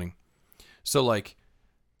with cloning. So like,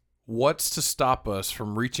 what's to stop us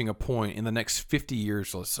from reaching a point in the next 50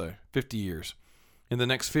 years, let's say 50 years, in the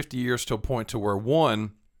next 50 years to a point to where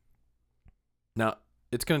now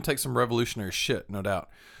it's going to take some revolutionary shit, no doubt,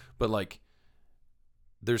 but like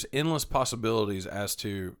there's endless possibilities as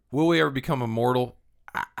to, will we ever become immortal?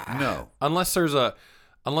 No. Unless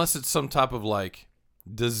it's some type of like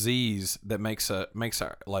disease that makes our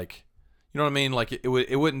like, you know what I mean? Like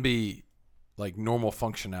it wouldn't be like normal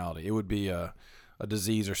functionality. It would be a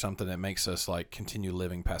disease or something that makes us like continue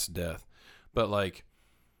living past death. But like,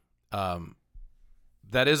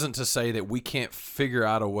 that isn't to say that we can't figure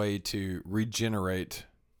out a way to regenerate.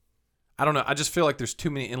 I don't know. I just feel like there's too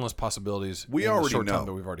many endless possibilities. We in already the short know time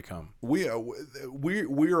that we've already come. We're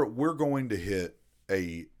going to hit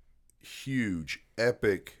a huge,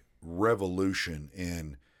 epic revolution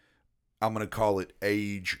in, I'm going to call it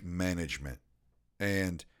age management,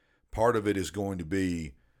 and part of it is going to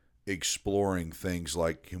be exploring things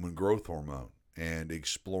like human growth hormone and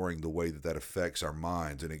exploring the way that affects our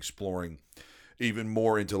minds and exploring even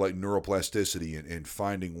more into like neuroplasticity and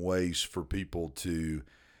finding ways for people to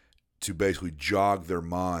basically jog their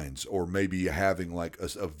minds, or maybe having like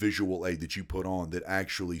a visual aid that you put on that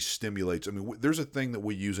actually stimulates. I mean, there's a thing that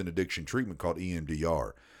we use in addiction treatment called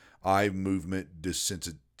EMDR, eye movement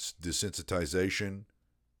desensitization,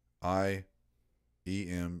 EMDR.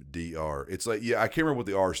 It's like, I can't remember what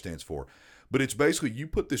the R stands for, but it's basically you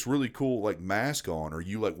put this really cool like mask on, or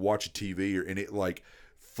you like watch a TV, and it like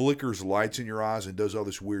flickers lights in your eyes and does all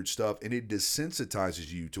this weird stuff, and it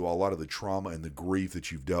desensitizes you to a lot of the trauma and the grief that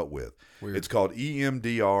you've dealt with. Weird. It's called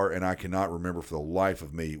EMDR, and I cannot remember for the life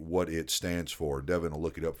of me what it stands for. Devin will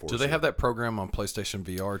look it up for us. Do they have that program on PlayStation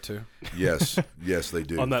VR too? Yes, they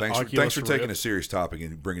do. On that thanks for taking a serious topic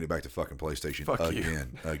and bringing it back to fucking PlayStation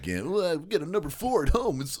again. Well, we get a number 4 at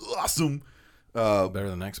home. It's awesome. Better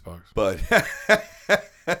than Xbox. But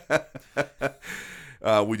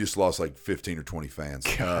we just lost like 15 or 20 fans.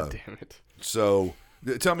 God damn it. So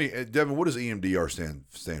tell me, Devin, what does EMDR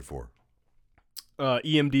stand for?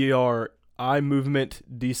 EMDR, eye movement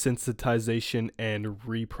desensitization and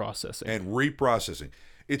reprocessing.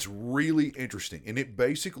 It's really interesting, and it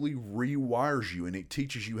basically rewires you, and it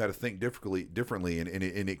teaches you how to think differently, and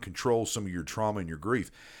it controls some of your trauma and your grief.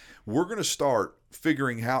 We're going to start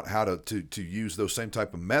figuring out how to use those same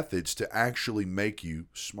type of methods to actually make you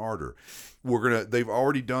smarter. They've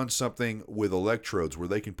already done something with electrodes where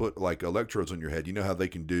they can put like electrodes on your head. You know how they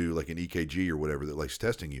can do like an EKG or whatever that likes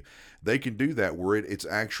testing you. They can do that where it's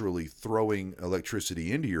actually throwing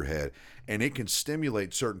electricity into your head, and it can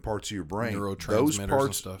stimulate certain parts of your brain. Neurotransmitters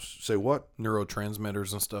and stuff. Say what?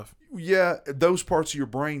 Neurotransmitters and stuff. Yeah, those parts of your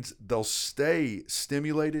brains, they'll stay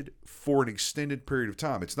stimulated for an extended period of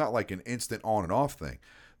time. It's not like an instant on and off thing.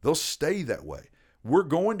 They'll stay that way. We're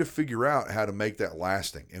going to figure out how to make that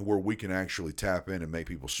lasting, and where we can actually tap in and make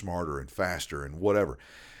people smarter and faster and whatever.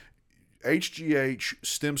 HGH,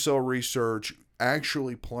 stem cell research,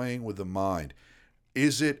 actually playing with the mind.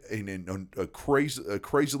 Is it a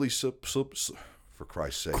crazily, for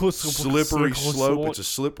Christ's sake, slippery slope? It's a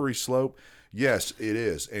slippery slope. Yes, it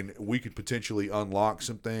is. And we could potentially unlock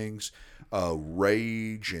some things,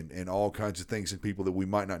 rage and all kinds of things in people that we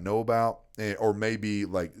might not know about. Or maybe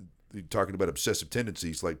like talking about obsessive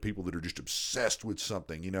tendencies, like people that are just obsessed with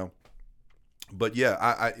something, you know. But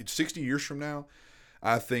yeah, 60 years from now,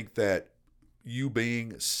 I think that you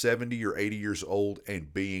being 70 or 80 years old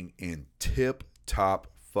and being in tip-top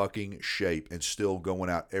fucking shape and still going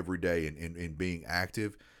out every day and being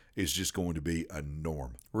active is just going to be a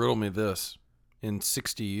norm. Riddle me this. In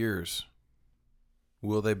 60 years,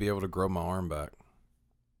 will they be able to grow my arm back?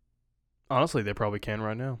 Honestly, they probably can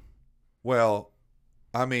right now. Well,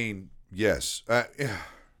 I mean, yes. That's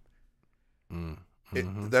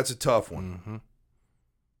a tough one. Mm-hmm.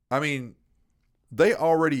 I mean, they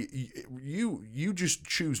already, you just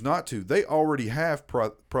choose not to. They already have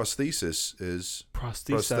prosthetics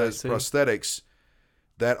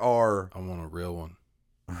that are... I want a real one.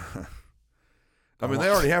 I mean, they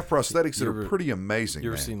already have prosthetics that are pretty amazing. You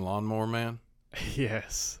ever seen Lawnmower Man?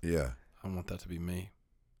 Yes. Yeah. I want that to be me.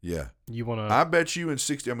 Yeah. You want to... I bet you in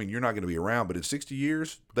 60... I mean, you're not going to be around, but in 60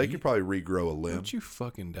 years, they could probably regrow a limb. Don't you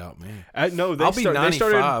fucking doubt me. No, I'll be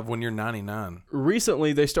 95 when you're 99.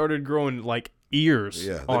 Recently, they started growing, like, ears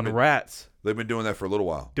on rats. They've been doing that for a little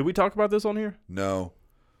while. Did we talk about this on here? No.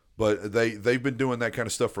 But they've been doing that kind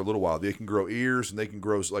of stuff for a little while. They can grow ears, and they can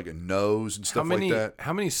grow like a nose and stuff like that.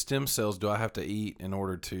 How many stem cells do I have to eat in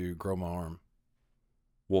order to grow my arm?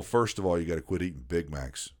 Well, first of all, you got to quit eating Big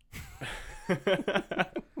Macs.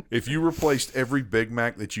 If you replaced every Big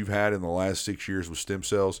Mac that you've had in the last 6 years with stem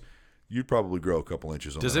cells, you'd probably grow a couple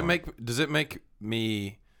inches on Does the it arm. make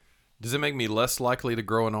me less likely to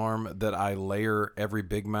grow an arm that I layer every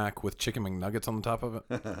Big Mac with chicken McNuggets on the top of it?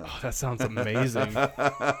 Oh, that sounds amazing.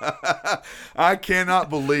 I cannot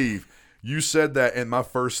believe you said that, and my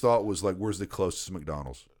first thought was like, where's the closest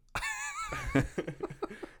McDonald's?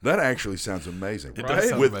 That actually sounds amazing. It does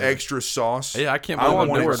sound With amazing. extra sauce. Yeah, I can't I believe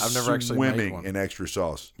want it I've never actually made swimming one. in extra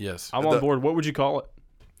sauce. Yes. I'm on board. What would you call it?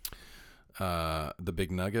 The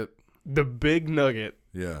Big Nugget. The Big Nugget.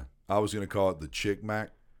 Yeah. I was going to call it the Chick Mac.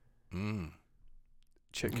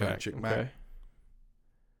 Chick Okay. Mac. Chick Mac.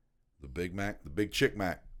 The Big Mac. The Big Chick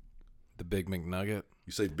Mac. The Big McNugget.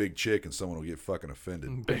 You say big chick and someone will get fucking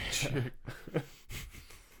offended. Big chick.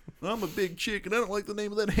 I'm a big chick and I don't like the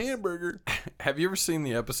name of that hamburger. Have you ever seen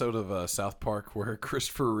the episode of South Park where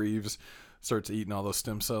Christopher Reeves starts eating all those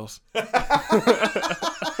stem cells?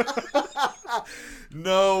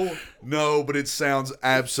 No, but it sounds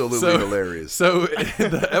absolutely So- hilarious. So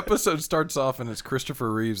the episode starts off and it's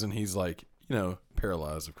Christopher Reeves and he's like,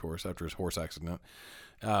 paralyzed, of course, after his horse accident.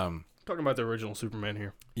 Talking about the original Superman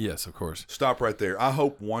here. Yes, of course. Stop right there. I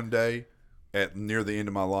hope one day, near the end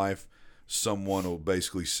of my life, someone will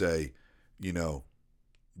basically say, do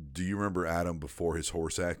you remember Adam before his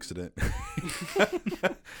horse accident?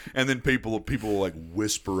 And then people will like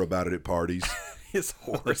whisper about it at parties. His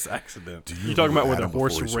horse accident. You talking about when the Adam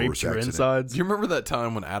horse before his raped your accident? insides? Do you remember that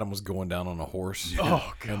time when Adam was going down on a horse?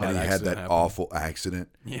 Oh, God. And he had that accident happened? awful accident.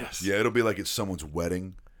 Yes. Yeah, it'll be like it's someone's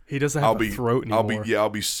wedding. He doesn't have a throat anymore. I'll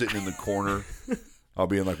be sitting in the corner. I'll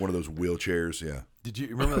be in like one of those wheelchairs. Yeah. Did you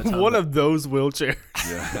remember that time? One of those wheelchairs.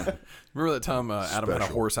 Yeah. Remember that time Adam had a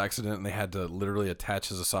Special. horse accident and they had to literally attach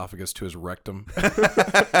his esophagus to his rectum?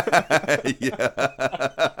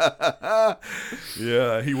 Yeah.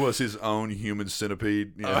 Yeah, he was his own human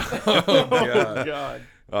centipede. Yeah. Oh, God. God.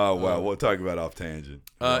 Oh, wow. We'll talk about off tangent.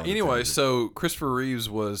 We're on a Anyway, tangent. so Christopher Reeves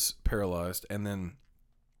was paralyzed, and then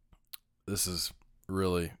this is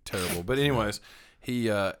really terrible. But anyways,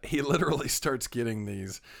 he literally starts getting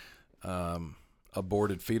these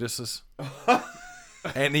aborted fetuses,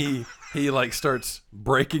 and he like starts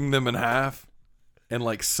breaking them in half and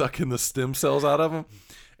like sucking the stem cells out of them,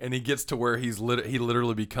 and he gets to where he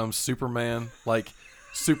literally becomes Superman, like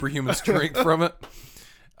superhuman strength from it.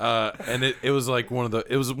 And it was like one of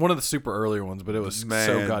the super earlier ones, but it was Man,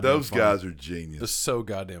 so goddamn those funny. guys are It was genius. so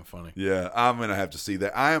goddamn funny. Yeah, I'm gonna have to see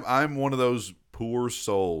that. I'm one of those poor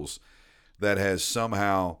souls that has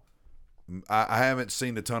somehow. I haven't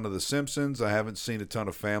seen a ton of The Simpsons. I haven't seen a ton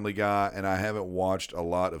of Family Guy, and I haven't watched a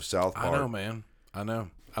lot of South Park. I know, man. I know.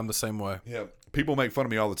 I'm the same way. Yeah, people make fun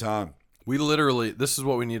of me all the time. We literally, this is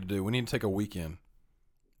what we need to do. We need to take a weekend,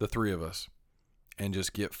 the three of us, and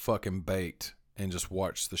just get fucking baked and just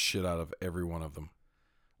watch the shit out of every one of them.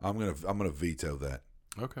 I'm gonna veto that.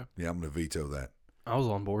 Okay. Yeah, I'm gonna veto that. I was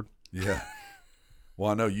on board. Yeah. Well,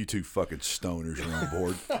 I know you two fucking stoners are on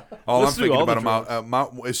board. All Let's I'm do thinking all the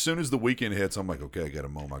about as soon as the weekend hits, I'm like, okay, I got to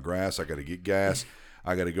mow my grass. I got to get gas.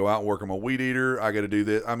 I got to go out and work on my weed eater. I got to do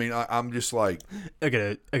this. I mean, I'm just like, I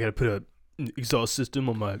gotta put an exhaust system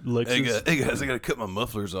on my Lexus. Hey guys, I gotta cut my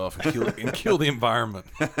mufflers off and kill the environment.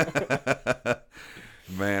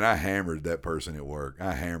 man, I hammered that person at work.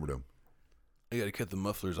 I hammered him. I gotta cut the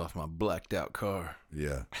mufflers off my blacked out car.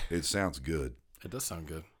 Yeah, it sounds good. It does sound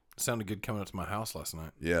good. It sounded good coming up to my house last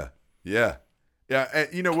night. Yeah.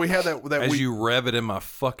 And, we had that As week. you rev it in my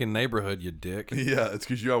fucking neighborhood, you dick. Yeah, it's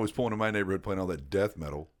because you always point in my neighborhood playing all that death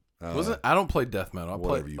metal. Wasn't I don't play death metal. I play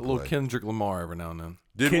whatever you a little play. Kendrick Lamar every now and then.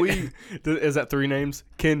 Did we? Is that three names?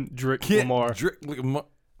 Kendrick Lamar.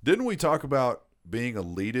 Didn't we talk about being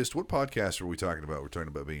elitist? What podcast were we talking about? We're talking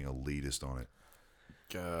about being elitist on it.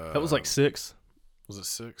 That was like 6 Was it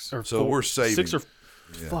 6? or So 4. we're saving. 6 or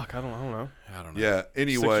Yeah. fuck. I don't know. I don't know. Yeah. 6 or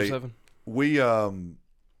Anyway, 7. we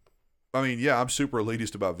I mean, yeah, I'm super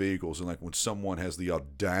elitist about vehicles, and like when someone has the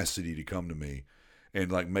audacity to come to me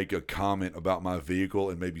and like make a comment about my vehicle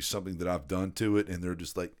and maybe something that I've done to it, and they're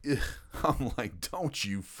just like, "Ugh," I'm like, don't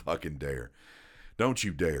you fucking dare. Don't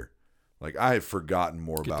you dare. Like, I have forgotten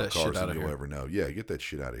more Get about that shit cars than outta you'll here. ever know. Yeah, get that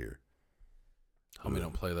shit out of here. Homie,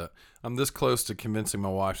 don't play that. I'm this close to convincing my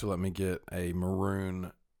wife to let me get a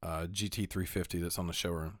maroon GT350 that's on the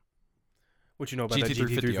showroom. What you know about that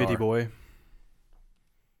GT350R? GT350 boy?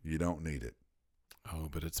 You don't need it. Oh,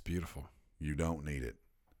 but it's beautiful. You don't need it.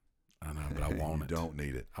 I know, but I want You it. don't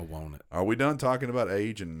need it. I want it. Are we done talking about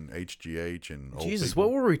age and HGH and old Jesus, people?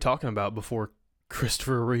 what were we talking about before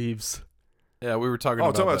Christopher Reeves? Yeah, we were talking Oh,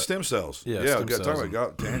 about talking about that. stem cells. Yeah, yeah. stem cells Talking and-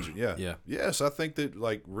 about tangent. Yeah. Yeah. Yes, I think that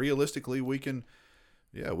like realistically, we can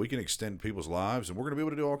extend people's lives, and we're going to be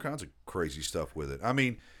able to do all kinds of crazy stuff with it. I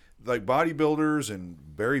mean, like bodybuilders and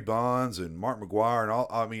Barry Bonds and Mark McGuire and all.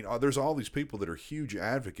 I mean, there's all these people that are huge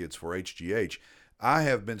advocates for HGH. I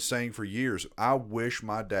have been saying for years, I wish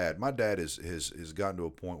my dad has gotten to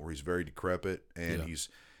a point where he's very decrepit and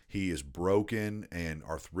he is broken and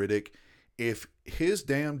arthritic. If his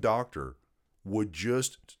damn doctor would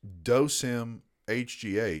just dose him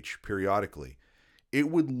HGH periodically,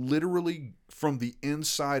 it would literally from the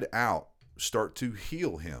inside out start to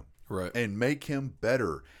heal him Right. and make him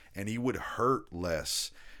better, and he would hurt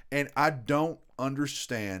less. And I don't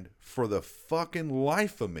understand for the fucking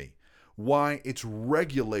life of me why it's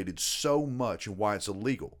regulated so much and why it's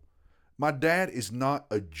illegal. My dad is not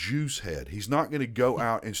a juice head. He's not going to go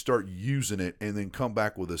out and start using it and then come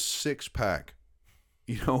back with a 6-pack.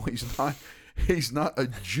 You know, he's not a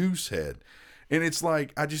juice head. And it's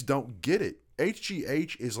like, I just don't get it.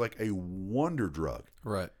 HGH is like a wonder drug.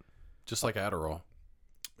 Right. Just like Adderall.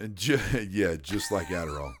 And just like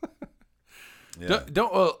Adderall. Yeah.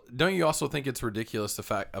 Don't you also think it's ridiculous the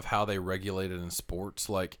fact of how they regulate it in sports?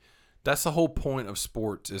 Like, that's the whole point of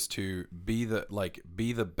sports is to be the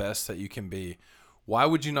best that you can be. Why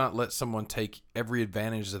would you not let someone take every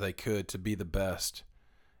advantage that they could to be the best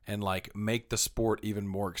and like make the sport even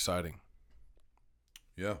more exciting?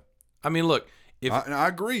 Yeah. I mean, look, I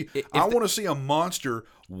agree. I want to see a monster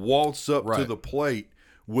waltz up to Right. the plate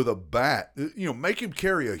with a bat. You know, make him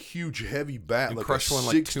carry a huge, heavy bat, And like crush a one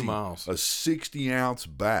 60, like 2 miles. a 60-ounce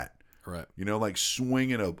bat. Right. You know, like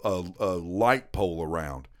swinging a light pole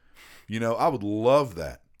around. You know, I would love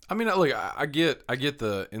that. I mean, look, I get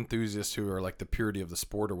the enthusiasts who are like the purity of the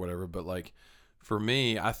sport or whatever, but like for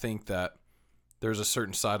me, I think that there's a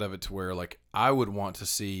certain side of it to where like I would want to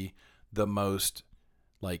see the most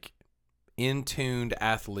like in-tuned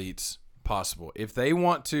athletes possible. If they're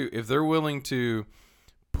willing to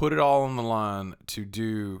put it all on the line to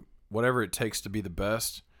do whatever it takes to be the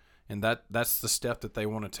best, and that's the step that they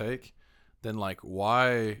want to take, then like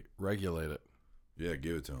why regulate it? Yeah,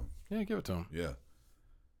 give it to him. Yeah, give it to them. Yeah.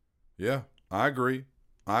 Yeah, I agree.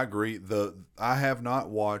 I have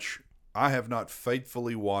not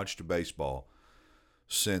faithfully watched baseball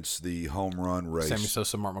since the home run race. Sammy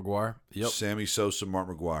Sosa, Mark McGuire. Yep. Sammy Sosa, Mark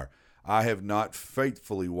McGuire. I have not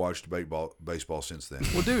faithfully watched baseball since then.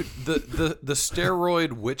 Well, dude, the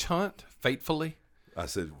steroid witch hunt, fatefully. I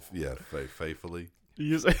said, yeah, faithfully.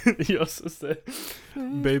 You also said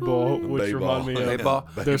baseball, which Baseball. remind me of Baseball.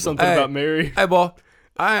 there's something Hey. about Mary. Hey, boy,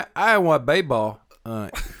 I want baseball,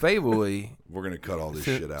 faithfully. We're gonna cut all this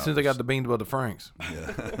shit out. Since I got the beans with the Franks.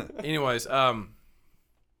 Yeah. Anyways,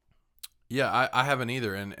 yeah, I haven't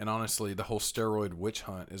either, and honestly, the whole steroid witch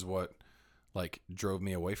hunt is what like drove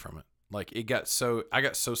me away from it. Like I got so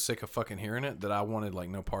sick of fucking hearing it that I wanted like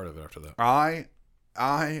no part of it after that.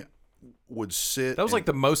 I would sit. That was like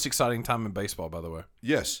the most exciting time in baseball, by the way.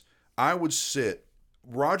 Yes, I would sit.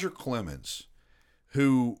 Roger Clemens,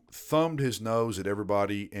 who thumbed his nose at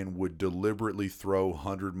everybody and would deliberately throw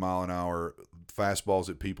 100-mile-an-hour fastballs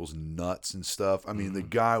at people's nuts and stuff. I mean, the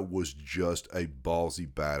guy was just a ballsy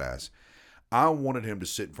badass. I wanted him to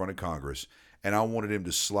sit in front of Congress, and I wanted him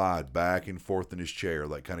to slide back and forth in his chair,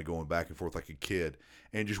 like kind of going back and forth like a kid,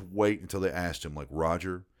 and just wait until they asked him, like,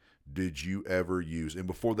 Roger, did you ever use? And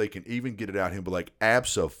before they can even get it out, he'll be like,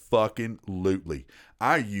 abso-fucking-lutely.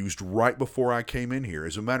 I used right before I came in here.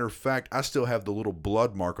 As a matter of fact, I still have the little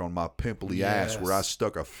blood mark on my pimply ass where I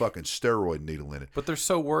stuck a fucking steroid needle in it. But they're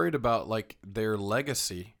so worried about like their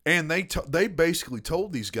legacy. And they basically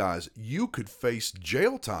told these guys, you could face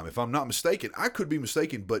jail time, if I'm not mistaken. I could be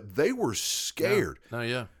mistaken, but they were scared. No,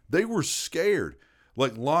 yeah. They were scared.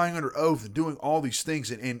 Like lying under oath and doing all these things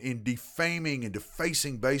and defaming and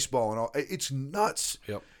defacing baseball and all. It's nuts.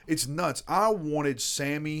 Yep. It's nuts. I wanted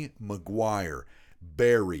Sammy McGuire,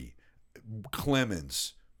 Barry,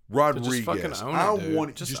 Clemens, Rodriguez. fucking own it, I dude.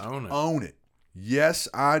 wanted Just own it. Yes,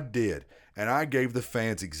 I did. And I gave the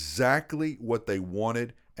fans exactly what they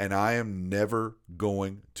wanted, and I am never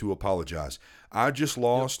going to apologize. I just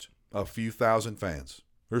lost a few thousand fans.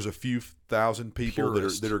 There's a few thousand people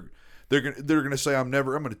Purist. they're gonna say I'm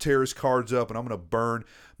gonna tear his cards up and I'm gonna burn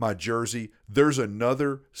my jersey. There's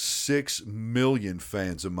another 6 million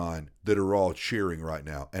fans of mine that are all cheering right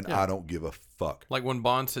now, and I don't give a fuck. Like when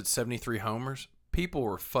Bonds hit 73 homers, people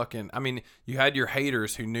were fucking. I mean, you had your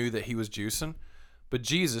haters who knew that he was juicing, but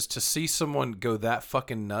Jesus, to see someone go that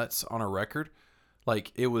fucking nuts on a record,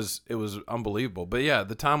 like it was unbelievable. But yeah,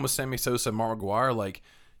 the time with Sammy Sosa and Mark McGuire, like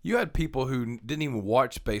you had people who didn't even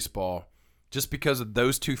watch baseball Just because of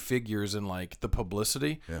those two figures and like the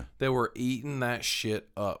publicity, Yeah. they were eating that shit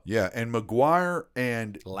up. Yeah, and McGuire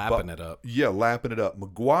and Lapping it up. Yeah, lapping it up.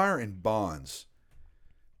 McGuire and Bonds.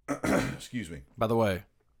 Excuse me. By the way,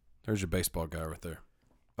 there's your baseball guy right there.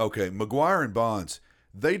 Okay, McGuire and Bonds,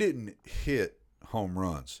 they didn't hit home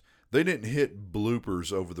runs. They didn't hit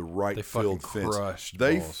bloopers over the right They field fucking fence. crushed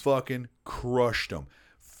They balls. fucking crushed them.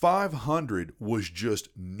 500 was just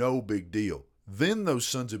no big deal. Then those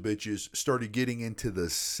sons of bitches started getting into the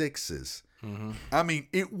sixes. Mm-hmm. I mean,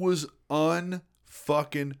 it was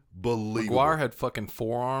unfucking believable. McGuire had fucking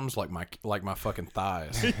forearms like my fucking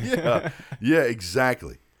thighs. Yeah,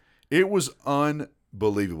 exactly. It was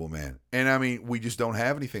unbelievable, man. And I mean, we just don't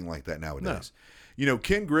have anything like that nowadays. You know,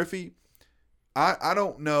 Ken Griffey, I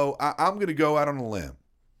don't know. I'm going to go out on a limb.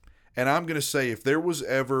 And I'm going to say if there was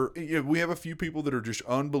ever, we have a few people that are just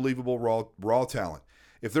unbelievable raw talent.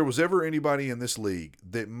 If there was ever anybody in this league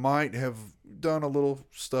that might have done a little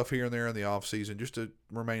stuff here and there in the offseason just to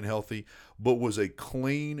remain healthy, but was a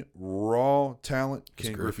clean, raw talent,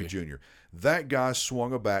 Ken Griffey Jr. That guy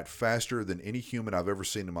swung a bat faster than any human I've ever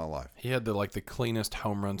seen in my life. He had the cleanest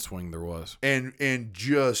home run swing there was. And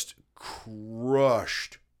just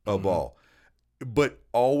crushed a ball. But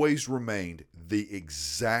always remained the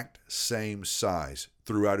exact same size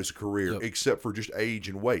throughout his career, except for just age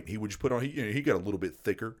and weight. He would just put on, he got a little bit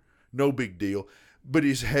thicker, no big deal, but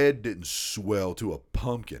his head didn't swell to a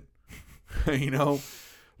pumpkin.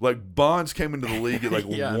 Like Bonds came into the league at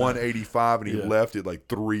 185 and he left at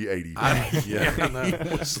 385. He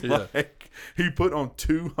was he put on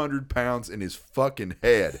 200 pounds in his fucking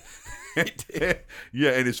head.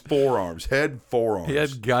 Yeah, and his forearms, head and forearms. He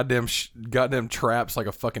had goddamn traps like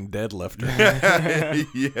a fucking deadlifter.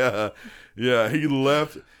 yeah.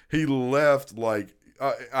 He left like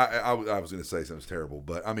I was going to say something terrible,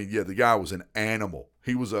 but I mean, yeah, the guy was an animal.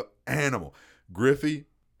 He was an animal. Griffey,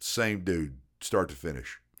 same dude, start to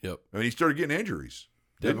finish. Yep. I mean, he started getting injuries.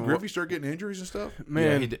 Didn't Griffey start getting injuries and stuff?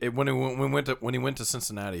 Man, when he went to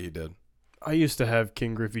Cincinnati, he did. I used to have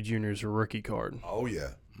Ken Griffey Jr.'s rookie card. Oh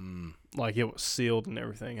yeah. Like it was sealed and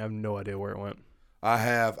everything. I have no idea where it went.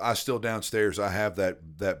 I still downstairs, I have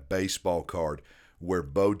that baseball card where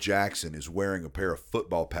Bo Jackson is wearing a pair of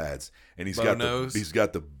football pads and he's got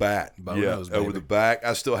the bat over the back.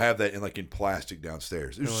 I still have that in plastic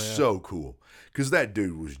downstairs. It was so cool because that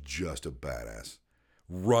dude was just a badass.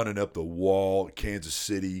 Running up the wall at Kansas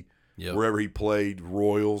City, wherever he played,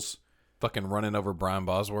 Royals. Fucking running over Brian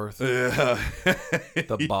Bosworth. Yeah.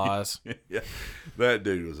 The boss. Yeah. That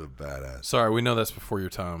dude was a badass. Sorry, we know that's before your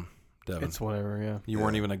time, Devin. It's whatever, yeah. You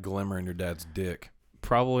weren't even a glimmer in your dad's dick.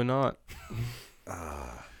 Probably not.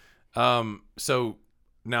 So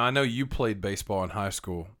now I know you played baseball in high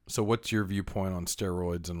school. So what's your viewpoint on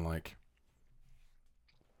steroids and I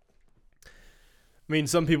mean,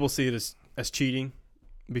 some people see it as cheating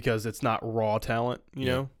because it's not raw talent, you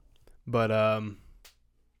know? But I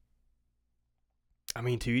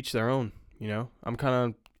mean, to each their own, you know? I'm kind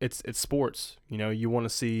of it's sports, you know? You want to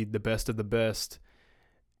see the best of the best,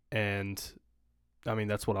 and I mean,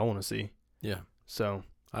 that's what I want to see. Yeah. So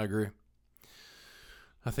I agree.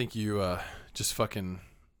 I think you just fucking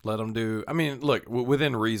let them do. I mean, look,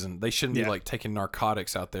 within reason. They shouldn't be taking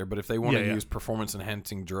narcotics out there, but if they want to use performance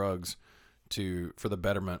enhancing drugs for the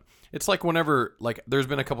betterment, it's like whenever there's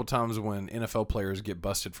been a couple times when NFL players get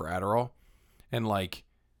busted for Adderall, and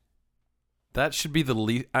that should be the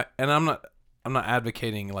least. And I'm not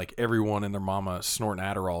advocating everyone and their mama snorting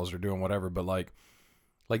Adderalls or doing whatever, but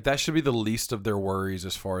that should be the least of their worries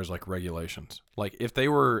as far as regulations. If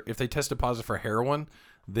they tested positive for heroin,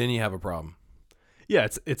 then you have a problem. Yeah,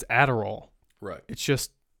 it's Adderall. Right. It's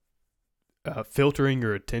just filtering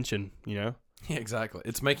your attention, you know? Yeah, exactly.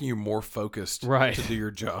 It's making you more focused to do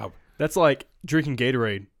your job. That's like drinking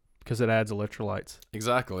Gatorade because it adds electrolytes.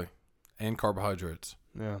 Exactly. And carbohydrates.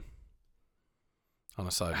 Yeah. On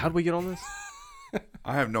a side. How did we get on this?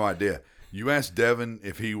 I have no idea. You asked Devin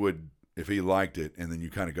if he liked it, and then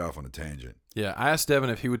you kind of got off on a tangent. Yeah, I asked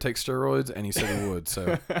Devin if he would take steroids, and he said he would.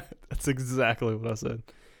 So that's exactly what I said.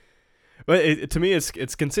 But to me,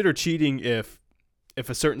 it's considered cheating if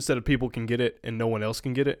a certain set of people can get it and no one else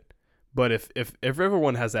can get it. But if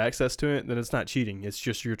everyone has access to it, then it's not cheating. It's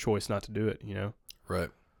just your choice not to do it, you know? Right.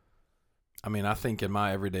 I mean, I think in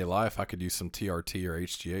my everyday life, I could use some TRT or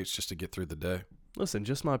HGH just to get through the day. Listen,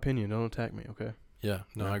 just my opinion. Don't attack me, okay? Yeah,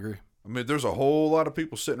 I agree. I mean, there's a whole lot of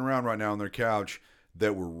people sitting around right now on their couch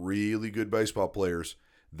that were really good baseball players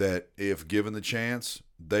that if given the chance,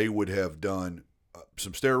 they would have done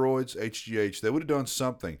some steroids, HGH. They would have done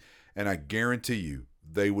something. And I guarantee you,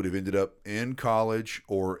 they would have ended up in college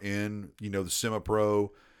or in, the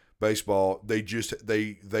semi-pro baseball. They just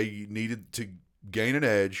they needed to gain an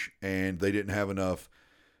edge, and they didn't have enough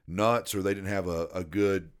nuts, or they didn't have a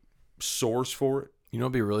good source for it. You know,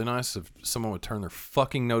 it'd be really nice if someone would turn their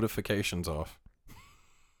fucking notifications off.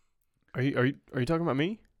 Are you talking about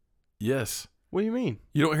me? Yes. What do you mean?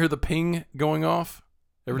 You don't hear the ping going off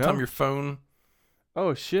every No. time your phone.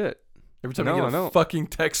 Oh shit! Every time No, you I get a don't. fucking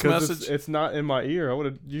text 'Cause message. it's not in my ear.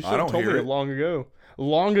 You should I don't have told hear me it. long ago.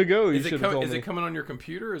 Long ago, you Is should it, have told is me. it coming on your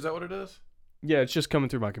computer? Is that what it is? Yeah, it's just coming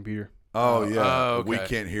through my computer. Oh yeah, okay. we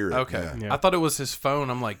can't hear it. Okay. Yeah. Yeah. I thought it was his phone.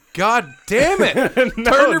 I'm like, God damn it! No,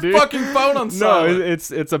 Turn your dude. fucking phone on No, silent.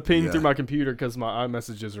 it's a ping Yeah. through my computer because my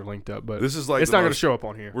iMessages are linked up. But This is like it's the not going to most- show up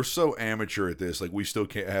on here. We're so amateur at this. Like we still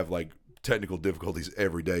can't have like technical difficulties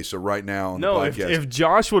every day. So right now on No, the if, podcast, if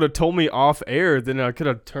Josh would have told me off air, then I could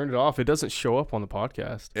have turned it off. It doesn't show up on the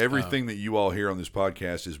podcast. everything that you all hear on this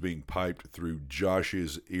podcast is being piped through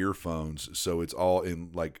Josh's earphones, so it's all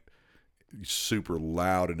in like super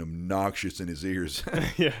loud and obnoxious in his ears.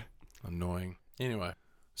 Yeah. Annoying. Anyway,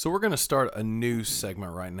 so we're going to start a new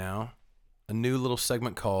segment right now. A new little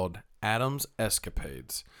segment called Adam's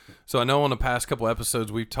Escapades. So I know on the past couple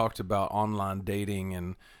episodes we've talked about online dating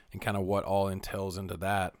and kind of what all entails into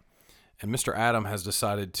that. And Mr. Adam has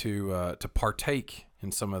decided to partake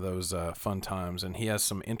in some of those fun times, and he has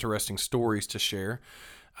some interesting stories to share.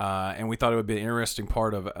 And we thought it would be an interesting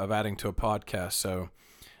part of adding to a podcast. So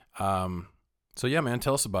yeah, man,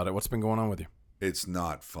 tell us about it. What's been going on with you? It's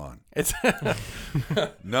not fun. It's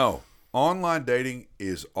No, online dating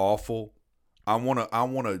is awful. I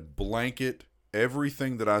wanna blanket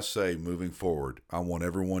everything that I say moving forward. I want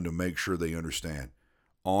everyone to make sure they understand.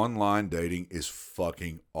 Online dating is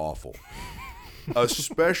fucking awful.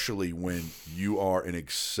 Especially when you are an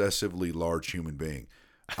excessively large human being.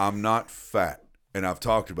 I'm not fat, and I've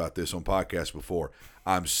talked about this on podcasts before.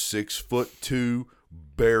 I'm 6'2",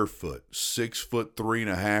 barefoot,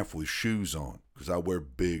 6'3.5" with shoes on because I wear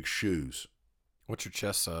big shoes. What's your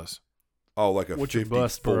chest size? Oh, like a What's 54. your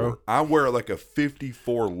bust, bro? I wear like a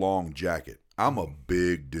 54 long jacket. I'm a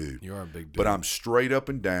big dude. You are a big dude. But I'm straight up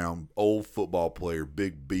and down, old football player,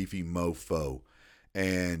 big beefy mofo.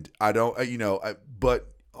 And I don't,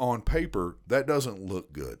 but on paper, that doesn't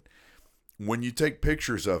look good. When you take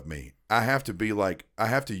pictures of me, I have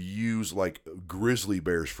to use like grizzly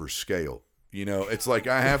bears for scale. You know, it's like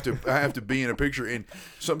I have to be in a picture, and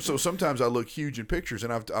so sometimes I look huge in pictures,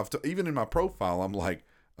 and I've even in my profile, I'm like,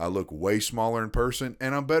 I look way smaller in person,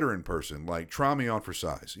 and I'm better in person. Like, try me on for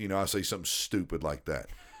size. You know, I say something stupid like that.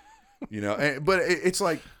 You know, but it's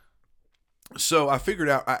like, so I figured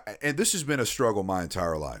out, and this has been a struggle my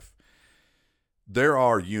entire life. There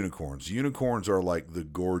are unicorns. Unicorns are like the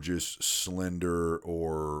gorgeous, slender,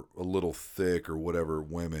 or a little thick or whatever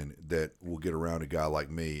women that will get around a guy like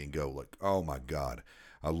me and go like, oh my God,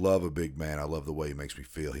 I love a big man. I love the way he makes me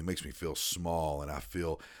feel. He makes me feel small, and I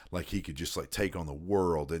feel like he could just like take on the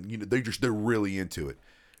world. And, you know, they're really into it.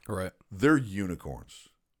 right. They're unicorns.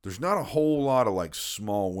 There's not a whole lot of like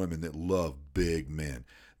small women that love big men.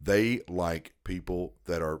 They like people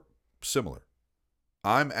that are similar.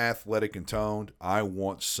 I'm athletic and toned. I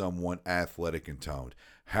want someone athletic and toned.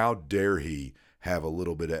 How dare he have a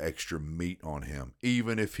little bit of extra meat on him,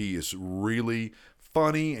 even if he is really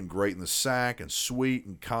funny and great in the sack and sweet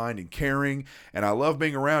and kind and caring, and I love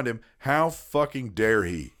being around him. How fucking dare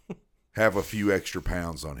he have a few extra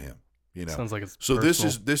pounds on him? You know. Sounds like it's So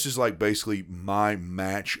personal. this is like basically my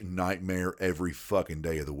match nightmare every fucking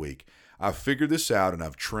day of the week. I've figured this out, and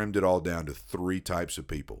I've trimmed it all down to 3 types of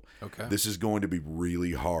people. Okay. This is going to be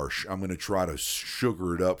really harsh. I'm going to try to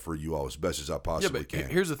sugar it up for you all as best as I Yeah, possibly but can.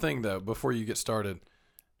 here's the thing, though. Before you get started,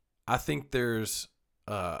 I think there's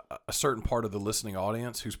a certain part of the listening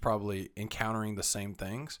audience who's probably encountering the same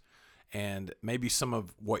things, and maybe some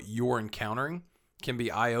of what you're encountering can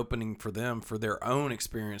be eye-opening for them for their own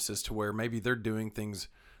experiences, to where maybe they're doing things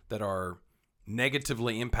that are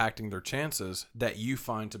negatively impacting their chances that you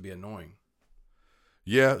find to be annoying.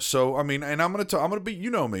 Yeah, so I mean, and I'm gonna be,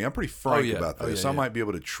 you know me, I'm pretty frank yeah. about Oh, this. yeah, I yeah. might be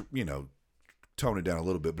able to, tone it down a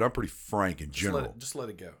little bit, but I'm pretty frank in general. Just let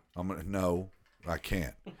it go. No, I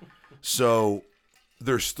can't. So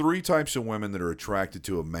there's 3 types of women that are attracted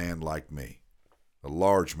to a man like me, a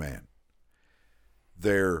large man.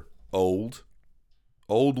 They're old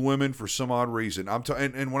women for some odd reason.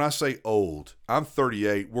 And when I say old, I'm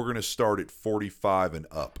 38. We're going to start at 45 and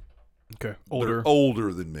up. Okay. Older. They're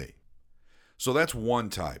older than me. So that's one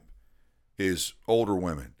type, is older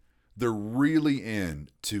women. They're really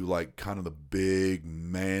into like kind of the big,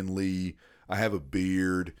 manly, I have a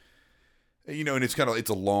beard, You know, and it's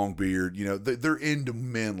a long beard. You know, they're into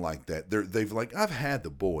men like that. They've like, I've had the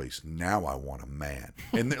boys. Now I want a man.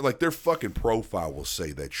 And they're like, their fucking profile will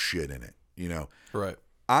say that shit in it. You know, Right.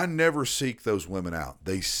 I never seek those women out.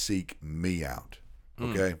 They seek me out.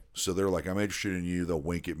 Okay, so they're like, I'm interested in you. They'll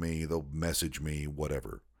wink at me. They'll message me.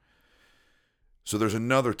 Whatever. So there's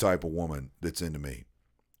another type of woman that's into me,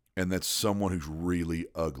 and that's someone who's really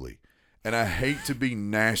ugly. And I hate to be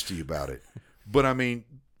nasty about it, but I mean,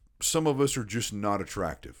 some of us are just not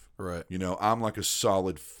attractive. Right. You know, I'm like a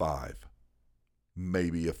solid 5,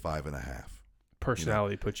 maybe a 5.5.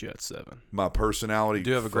 Personality puts you at 7. My personality. You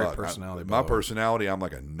do have a great personality, by My the way. personality, I'm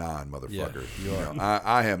like a 9, motherfucker. Yeah, you are. know,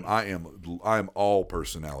 I am all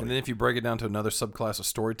personality. And then if you break it down to another subclass of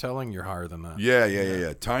storytelling, you're higher than that.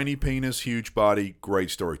 Yeah. Tiny penis, huge body, great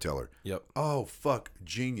storyteller. Yep. Oh fuck,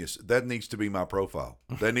 genius! That needs to be my profile.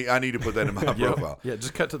 I need to put that in my profile. Yeah,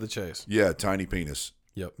 just cut to the chase. Yeah, tiny penis.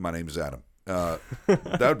 Yep. My name is Adam. That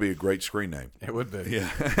would be a great screen name. It would be.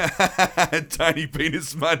 Yeah, tiny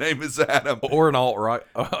penis. My name is Adam. Or an alt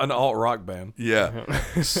rock band. Yeah.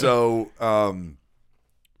 So,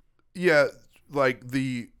 yeah, like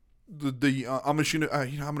I'm just gonna,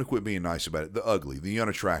 I'm gonna quit being nice about it. The ugly, the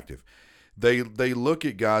unattractive. They look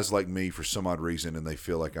at guys like me for some odd reason, and they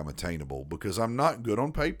feel like I'm attainable because I'm not good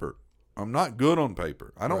on paper. I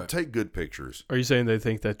don't Right. take good pictures. Are you saying they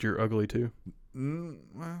think that you're ugly too?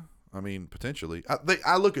 Well, I mean, potentially.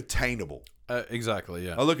 I look attainable. Exactly,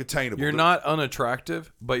 yeah. I look attainable. You're not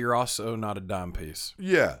unattractive, but you're also not a dime piece.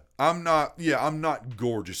 Yeah, I'm not. Yeah, I'm not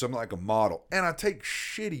gorgeous. I'm like a model, and I take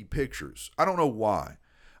shitty pictures. I don't know why.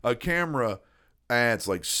 A camera adds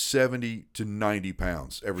like 70 to 90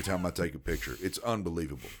 pounds every time I take a picture. It's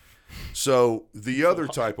unbelievable. So the other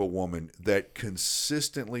type of woman that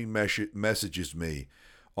consistently messages me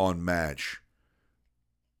on Match,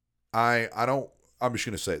 I don't. I'm just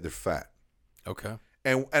gonna say it, they're fat. Okay.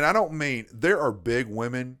 And I don't mean, there are big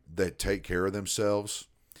women that take care of themselves.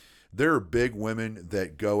 There are big women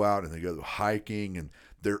that go out and they go hiking and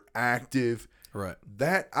they're active. Right.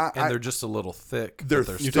 And they're just a little thick. they're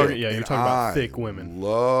but thick. talking- you're and talking about I thick women.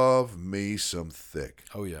 Love me some thick.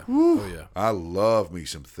 Oh yeah. Oh yeah. I love me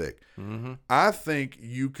some thick. Mm-hmm. I think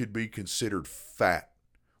you could be considered fat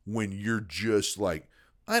when you're just like,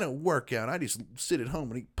 I don't work out. I just sit at home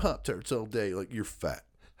and eat Pop-Tarts all day. Like, you're fat.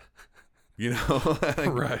 You know?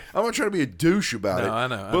 Right. I'm not trying to be a douche about it. No, I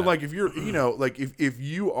know. But like, if you're, you know, like if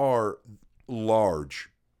you are large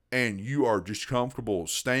and you are just comfortable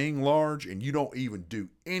staying large and you don't even do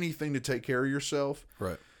anything to take care of yourself,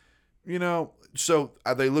 Right. you know, so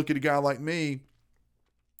they look at a guy like me,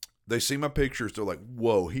 they see my pictures, they're like,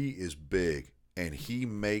 whoa, he is big, and he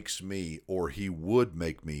makes me, or he would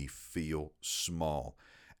make me, feel small.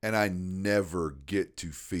 And I never get to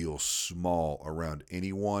feel small around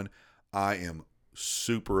anyone. I am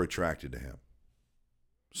super attracted to him.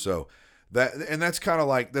 So that's kind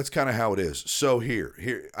of how it is. So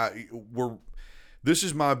this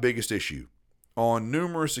is my biggest issue. On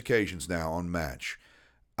numerous occasions now on Match,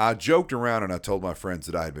 I joked around and I told my friends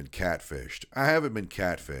that I had been catfished. I haven't been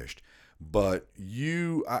catfished, but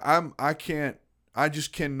I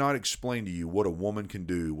just cannot explain to you what a woman can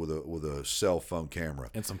do with a cell phone camera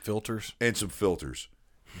And some filters.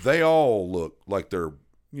 They all look like they're,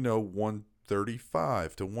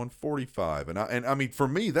 135 to 145, and I mean, for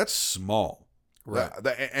me, that's small, Right.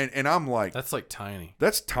 And I'm like, That's like tiny.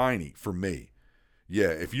 that's tiny for me. Yeah,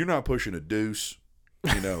 if you're not pushing a deuce,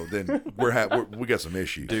 then we got some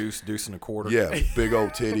issues. Deuce and a quarter. Yeah, big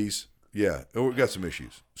old titties. Yeah, we got some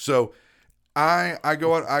issues. So I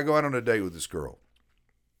go out on a date with this girl,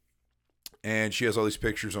 and she has all these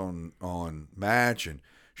pictures on Match, and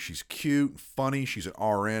she's cute, funny. She's an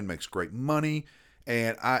RN, makes great money,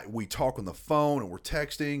 and we talk on the phone and we're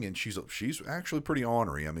texting, and she's actually pretty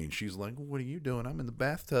ornery. I mean, she's like, "What are you doing?" "I'm in the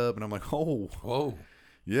bathtub," and I'm like, "Oh, Whoa.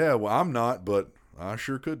 yeah, well, I'm not, but I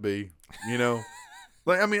sure could be."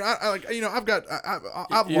 Like, I mean,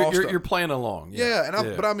 I've lost. You're playing along.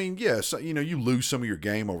 But I mean, yes, you lose some of your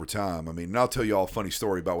game over time. I mean, and I'll tell you all a funny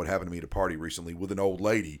story about what happened to me at a party recently with an old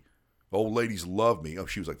lady. Old ladies love me. Oh,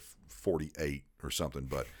 she was like 48 or something,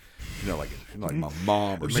 but like my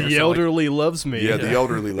mom or something. The elderly loves me. Yeah, the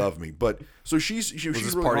elderly love me. But so she's this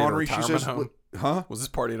really party at a ornery. She retirement says, home? "Huh?" Was this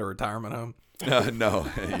party at a retirement home? No,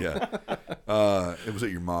 yeah. It was at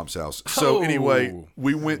your mom's house. So anyway,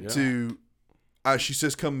 we went to. She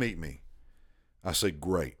says, "Come meet me." I say,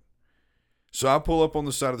 "Great." So I pull up on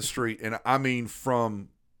the side of the street, and I mean, from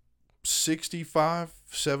 65,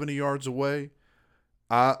 70 yards away,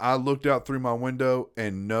 I looked out through my window,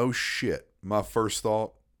 and no shit, my first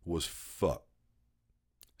thought was, "Fuck."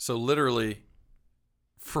 So literally,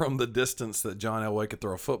 from the distance that John Elway could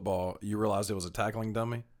throw a football, you realized it was a tackling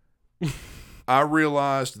dummy? I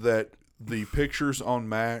realized that the pictures on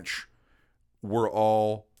Match were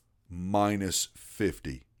all minus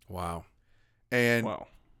 50. Wow. And Wow.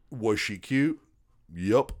 was she cute?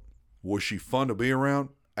 Yup. Was she fun to be around?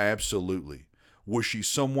 Absolutely. Was she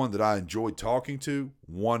someone that I enjoyed talking to?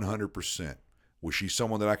 100%. Was she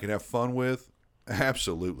someone that I could have fun with?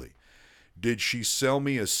 Absolutely. Did she sell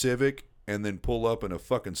me a Civic and then pull up in a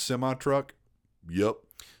fucking semi-truck? Yup.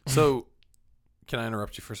 So, can I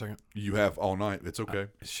interrupt you for a second? You have all night. It's okay.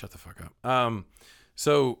 Shut the fuck up.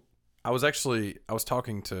 So I was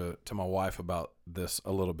talking to my wife about this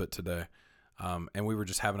a little bit today, and we were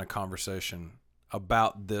just having a conversation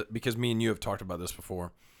about the, because me and you have talked about this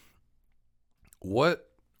before. What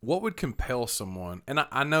would compel someone? And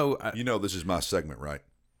I know, You know this is my segment, right?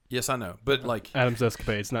 yes, I know, but like, Adam's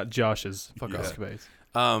escapades, not Josh's Fuck Yeah. off. escapades.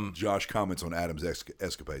 Josh comments on Adam's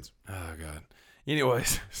escapades. Oh God.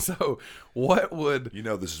 Anyways, so what would? You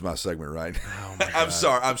know this is my segment, right? Oh my God.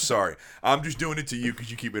 I'm sorry. I'm just doing it to you because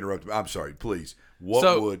you keep interrupting me. I'm sorry. Please.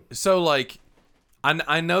 What would? So like,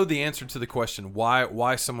 I know the answer to the question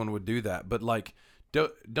why someone would do that, but like,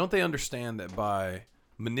 don't they understand that by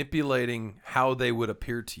manipulating how they would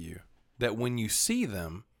appear to you, that when you see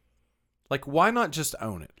them, like, why not just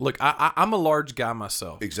own it? Look, I'm a large guy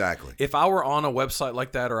myself. Exactly. If I were on a website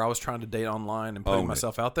like that, or I was trying to date online and putting Own it.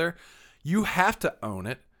 myself out there, you have to own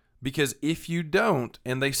it, because if you don't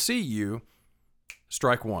and they see you,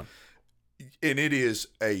 strike one. And it is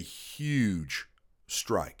a huge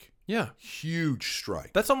strike. Yeah. Huge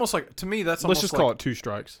strike. That's almost like, to me, that's Let's almost just like, call it 2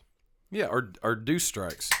 strikes. yeah, or deuce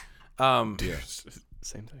strikes. Yes.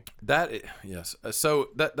 Same thing. Yes. So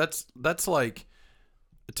that's like,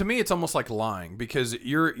 to me, it's almost like lying, because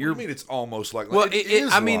you're I mean, it's almost like. well, it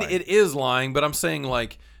is lying. it is lying, but I'm saying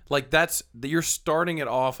like you're starting it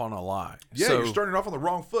off on a lie. Yeah, So, you're starting off on the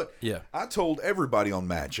wrong foot. Yeah. I told everybody on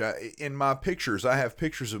Match, in my pictures, I have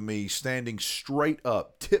pictures of me standing straight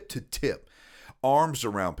up, tip to tip, arms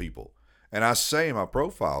around people. And I say in my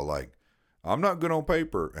profile, like, I'm not good on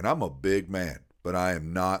paper, and I'm a big man, but I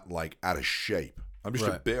am not, like, out of shape. I'm just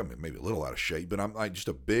a Right. big, I mean, maybe a little out of shape, but I'm like just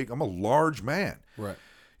I'm a large man. Right.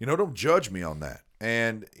 You know, don't judge me on that.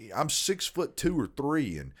 And I'm 6'2" or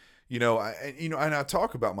 3", and and I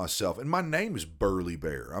talk about myself, and my name is Burly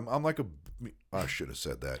Bear. I'm like I should have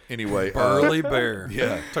said that anyway. Burly Bear.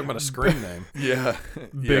 yeah. Talking about a screen name. Yeah,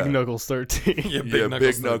 Big Knuckles 13. Yeah,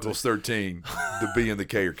 Big Knuckles 13. The B and the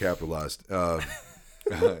K are capitalized.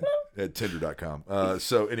 At Tinder.com.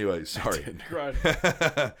 So anyway, sorry. Right.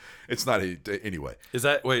 It's not anyway. Is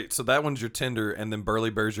that, wait? So that one's your Tinder, and then Burly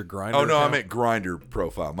Bear's your Grindr? Oh no, I account? meant Grinder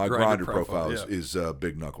profile. My Grindr Grinder profile, profile yeah. is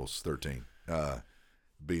Big Knuckles 13.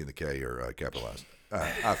 B and the K are capitalized.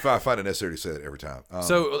 I find it necessary to say that every time.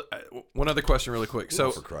 So one other question, really quick.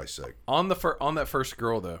 So for Christ's sake, on that first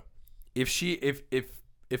girl though, if she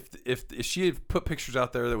had put pictures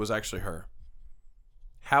out there that was actually her,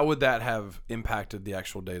 how would that have impacted the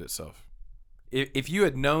actual date itself? If you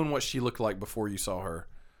had known what she looked like before you saw her,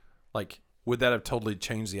 like, would that have totally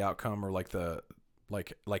changed the outcome, or like the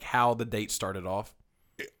like how the date started off?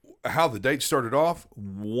 how the date started off,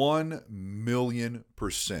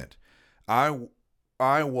 1,000,000%. I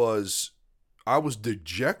was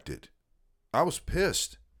dejected. I was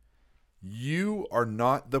pissed. You are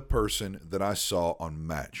not the person that I saw on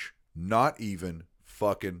Match. Not even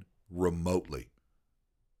fucking remotely.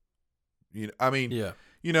 You know, I mean, Yeah.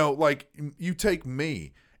 you know, like you take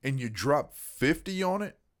me and you drop 50 on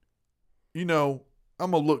it, you know,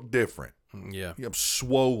 I'm going to look different. Yeah. I'm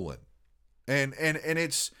swollen. And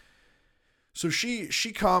it's so she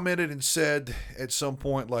commented and said at some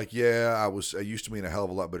point, like, yeah, I used to be in a hell of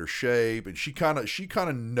a lot better shape, and she kind of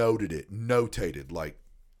notated like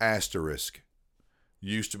asterisk,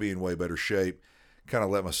 used to be in way better shape, kind of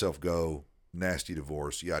let myself go, nasty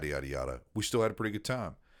divorce, yada yada yada. We still had a pretty good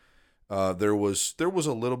time. There was a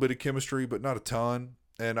little bit of chemistry, but not a ton.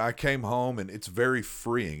 And I came home, and it's very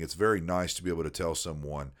freeing. It's very nice to be able to tell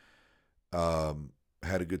someone,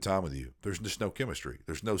 had a good time with you. There's just no chemistry.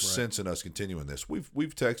 There's no sense in us continuing this.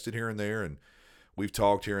 We've texted here and there, and we've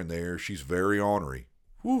talked here and there. She's very ornery.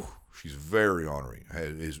 Whew, she's very ornery.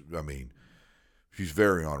 She's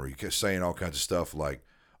very ornery. Saying all kinds of stuff like,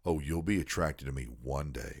 "Oh, you'll be attracted to me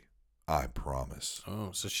one day. I promise." Oh,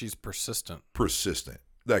 so she's persistent. Persistent.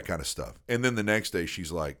 That kind of stuff. And then the next day,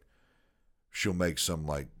 she's like, she'll make some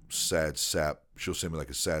like sad sap. She'll send me like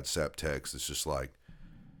a sad sap text. It's just like,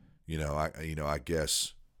 I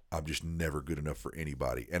guess I'm just never good enough for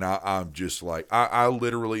anybody. And I'm just like, I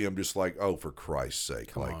literally am just like, oh, for Christ's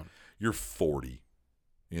sake, Come like, on. you're 40,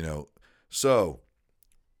 So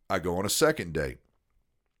I go on a second date.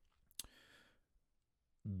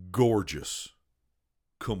 Gorgeous.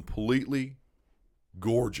 Completely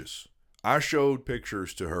gorgeous. I showed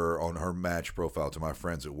pictures to her on her Match profile to my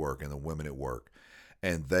friends at work and the women at work,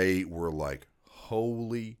 and they were like,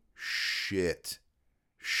 holy shit,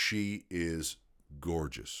 she is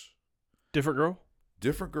gorgeous. Different girl?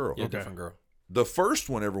 Different girl. Yeah, different girl. The first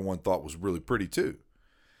one everyone thought was really pretty too.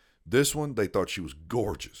 This one, they thought she was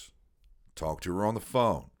gorgeous. Talked to her on the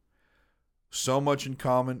phone. So much in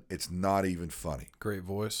common, it's not even funny. Great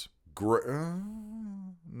voice. Great.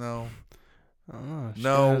 No. No.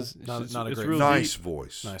 Not a great real Nice deep.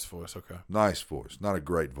 voice. Nice voice. Okay. Nice voice. Not a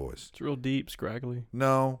great voice. It's real deep, scraggly.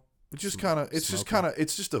 No. It's just kind of. It's just kind of.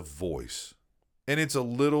 It's just a voice, and it's a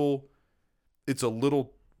little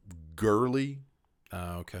girly.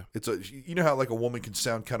 Okay. It's a. You know how like a woman can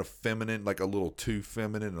sound kind of feminine, like a little too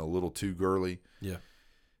feminine and a little too girly. Yeah.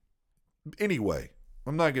 Anyway,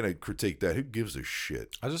 I'm not gonna critique that. Who gives a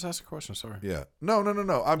shit? I just asked a question. Sorry. Yeah. No.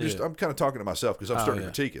 I'm just. Yeah. I'm kind of talking to myself because I'm starting yeah.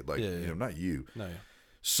 to critique it. Like Yeah. not you. No. Yeah.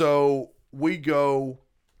 So we go,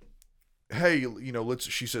 hey,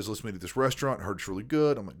 she says, let's meet at this restaurant. I heard it's really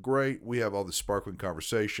good. I'm like, great. We have all this sparkling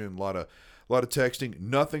conversation, a lot of texting,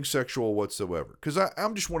 nothing sexual whatsoever. Because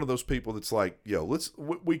I'm just one of those people that's like, yo,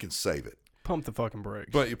 we can save it. Pump the fucking brakes.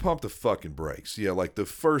 But you pump the fucking brakes. Yeah, like the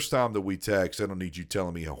first time that we text, I don't need you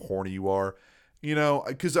telling me how horny you are.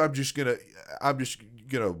 Because I'm just gonna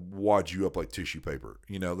wad you up like tissue paper.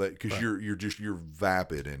 That because Right. you're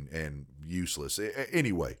vapid and useless.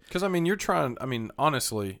 Anyway, Because you're trying.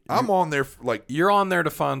 Honestly, I'm on there like you're on there to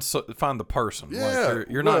find the person. yeah. Like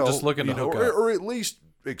you're not just looking to hook up. or at least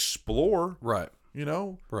explore. Right.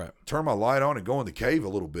 Right. Turn my light on and go in the cave a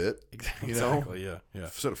little bit. Exactly. Yeah. Yeah.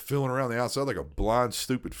 Instead of filling around the outside like a blind,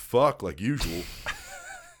 stupid fuck like usual.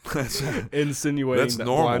 Insinuating that's that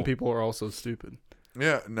normal. blind people are also stupid.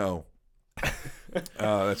 Yeah, no.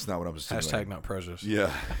 That's not what I'm saying. Hashtag not prejudice.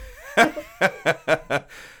 Yeah.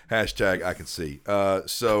 Hashtag I can see.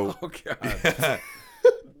 So Oh God.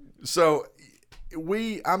 so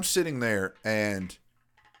I'm sitting there and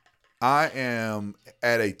I am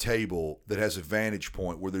at a table that has a vantage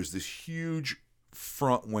point where there's this huge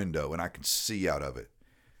front window and I can see out of it.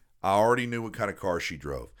 I already knew what kind of car she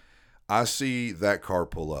drove. I see that car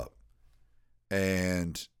pull up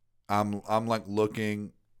and I'm like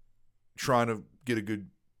looking, trying to get a good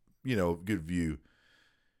view.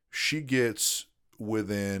 She gets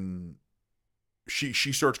within, she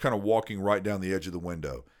starts kind of walking right down the edge of the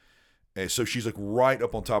window. And so she's like right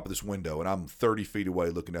up on top of this window, and I'm 30 feet away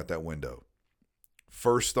looking at that window.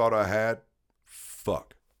 First thought I had,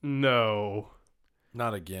 fuck. No.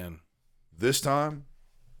 Not again. This time,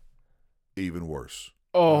 even worse.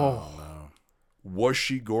 Oh. No. Was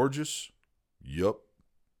she gorgeous? Yup.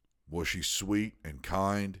 Was she sweet and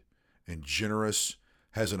kind and generous?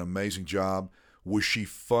 Has an amazing job? Was she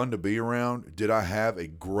fun to be around? Did I have a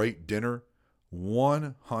great dinner?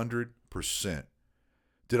 100%.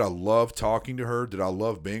 Did I love talking to her? Did I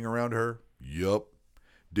love being around her? Yup.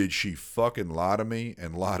 Did she fucking lie to me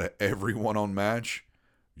and lie to everyone on Match?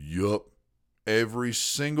 Yup. Every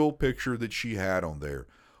single picture that she had on there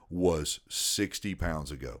was 60 pounds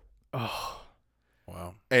ago. Oh.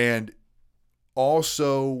 Wow. And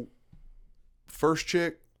also, first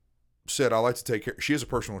chick said, I like to take care. She has a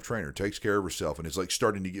personal trainer, takes care of herself, and is like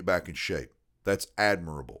starting to get back in shape. That's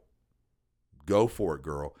admirable. Go for it,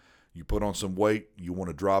 girl. You put on some weight, you want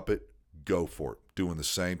to drop it, go for it. Doing the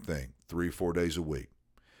same thing 3-4 days a week.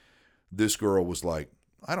 This girl was like,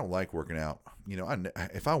 I don't like working out.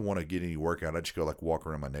 If I want to get any workout, I just go like walk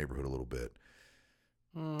around my neighborhood a little bit.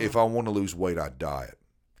 If I want to lose weight, I diet.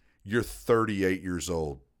 You're 38 years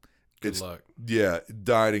old. Good luck. Yeah,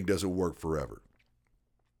 dieting doesn't work forever.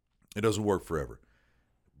 It doesn't work forever.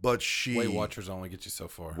 But Weight Watchers only get you so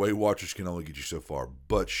far. Weight Watchers can only get you so far.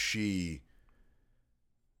 But she,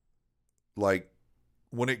 like,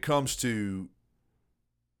 when it comes to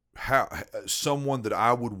how someone that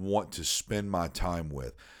I would want to spend my time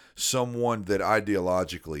with, someone that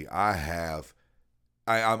ideologically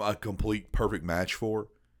I'm a complete perfect match for,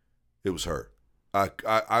 it was her.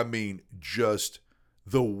 I mean, just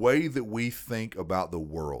the way that we think about the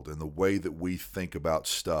world and the way that we think about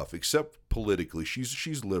stuff, except politically,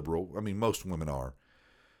 she's liberal. I mean, most women are.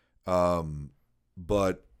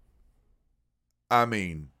 But I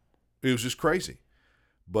mean, it was just crazy.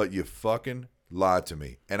 But you fucking lied to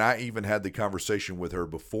me. And I even had the conversation with her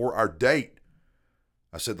before our date.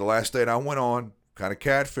 I said the last date I went on kind of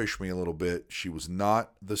catfished me a little bit. She was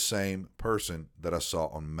not the same person that I saw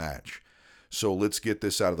on Match. So let's get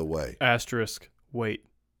this out of the way. Asterisk. Wait.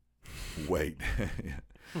 Wait.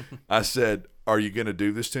 I said, are you going to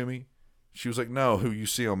do this to me? She was like, no, who you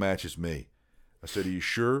see on Match is me. I said, are you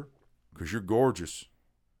sure? Because you're gorgeous.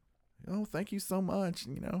 Oh, thank you so much.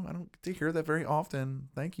 You know, I don't get to hear that very often.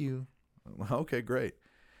 Thank you. Okay, great.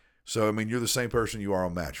 So, I mean, you're the same person you are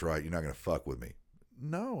on Match, right? You're not going to fuck with me.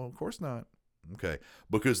 No, of course not. Okay.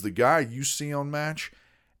 Because the guy you see on Match,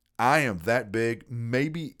 I am that big,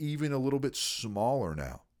 maybe even a little bit smaller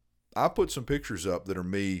now. I put some pictures up that are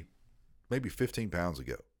me maybe 15 pounds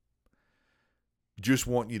ago. Just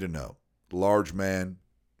want you to know. Large man,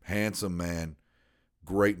 handsome man,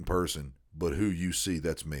 great in person, but who you see,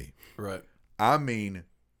 that's me. Right. I mean,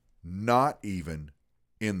 not even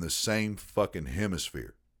in the same fucking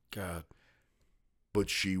hemisphere. God. But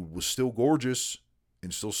she was still gorgeous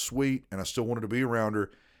and still sweet, and I still wanted to be around her.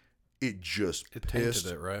 It just pissed tainted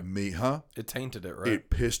it, right? me, huh? It tainted it, right? It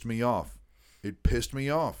pissed me off. It pissed me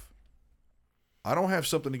off. I don't have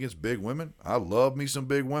something against big women. I love me some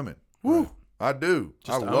big women. Woo. I do.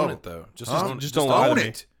 Just I own love it, though. Just don't lie to own me.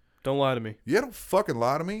 it. Don't lie to me. Yeah, don't fucking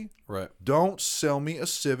lie to me. Right. Don't sell me a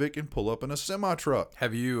Civic and pull up in a semi-truck.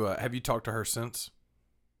 Have you talked to her since?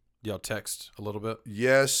 Y'all text a little bit?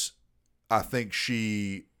 Yes, I think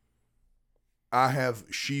she's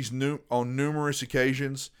on numerous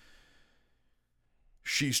occasions.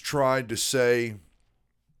 She's tried to say,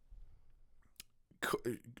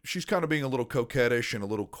 she's kind of being a little coquettish and a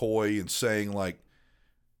little coy and saying like,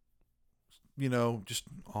 you know, just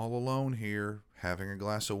all alone here, having a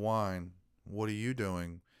glass of wine. What are you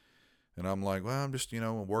doing? And I'm like, well, I'm just,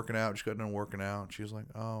 working out. Just got done working out. And she's like,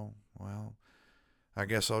 oh, well, I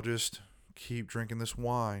guess I'll just keep drinking this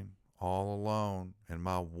wine all alone in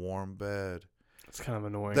my warm bed. It's kind of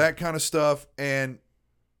annoying. That kind of stuff. And,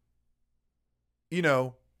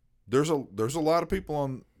 there's a lot of people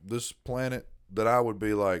on this planet that I would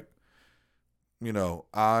be like,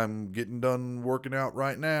 I'm getting done working out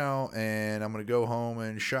right now and I'm going to go home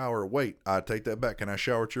and shower. Wait, I take that back. Can I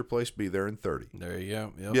shower at your place? Be there in 30. There you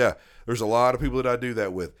go. Yep. Yeah, there's a lot of people that I do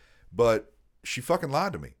that with. But she fucking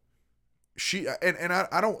lied to me.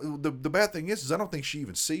 I don't, the bad thing is I don't think she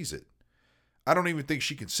even sees it. I don't even think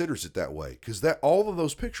she considers it that way because all of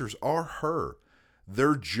those pictures are her.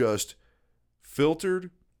 They're just filtered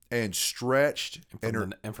and stretched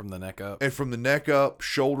and from the neck up. And from the neck up,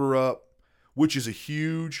 shoulder up, which is a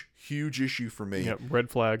huge, huge issue for me. Yep, red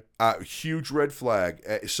flag. Huge red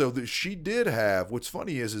flag. So that she did have, what's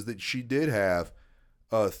funny is that she did have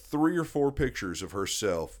 3 or 4 pictures of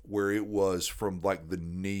herself where it was from like the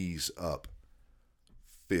knees up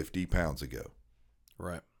 50 pounds ago.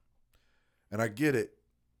 Right. And I get it.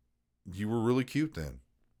 You were really cute then.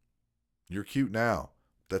 You're cute now.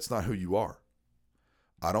 That's not who you are.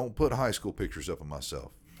 I don't put high school pictures up of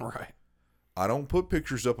myself. Right. I don't put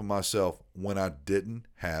pictures up of myself when I didn't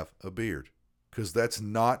have a beard because that's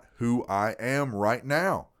not who I am right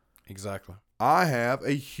now. Exactly. I have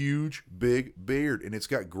a huge, big beard and it's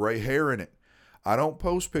got gray hair in it. I don't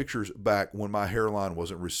post pictures back when my hairline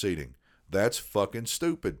wasn't receding. That's fucking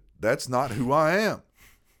stupid. That's not who I am.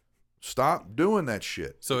 Stop doing that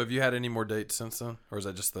shit. So have you had any more dates since then? Or is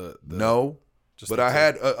that just the No. But I two?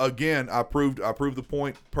 had again. I proved the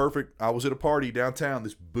point perfect. I was at a party downtown,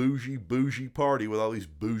 this bougie party with all these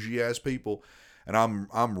bougie ass people, and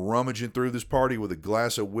I'm rummaging through this party with a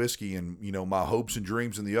glass of whiskey and my hopes and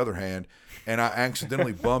dreams in the other hand, and I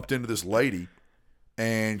accidentally bumped into this lady,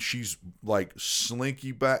 and she's like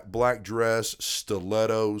slinky back black dress,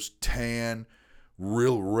 stilettos, tan,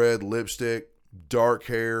 real red lipstick, dark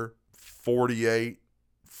hair, 48.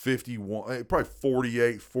 51, probably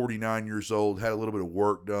 48, 49 years old, had a little bit of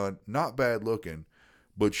work done, not bad looking,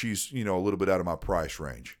 but she's, a little bit out of my price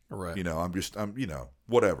range. Right. I'm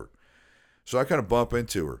whatever. So I kind of bump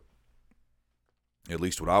into her, at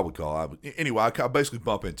least what I would call. Anyway, I basically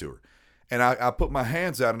bump into her, and I put my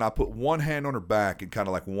hands out and I put one hand on her back and kind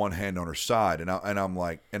of like one hand on her side, I'm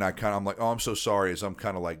like, oh, I'm so sorry, as I'm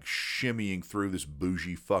kind of like shimmying through this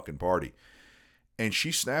bougie fucking party, and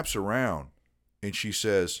she snaps around. And she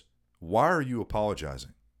says, why are you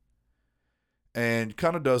apologizing? And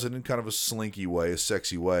kind of does it in kind of a slinky way, a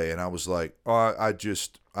sexy way. And I was like, oh,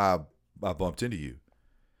 I bumped into you.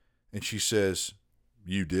 And she says,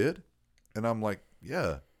 you did? And I'm like,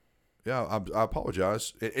 yeah, I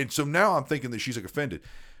apologize. And so now I'm thinking that she's like offended.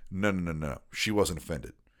 No. She wasn't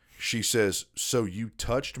offended. She says, so you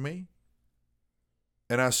touched me?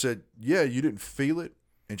 And I said, yeah, you didn't feel it?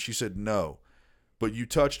 And she said, no. But you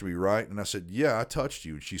touched me, right? And I said, yeah, I touched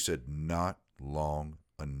you. And she said, not long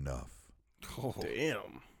enough. Oh,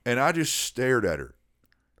 damn. And I just stared at her.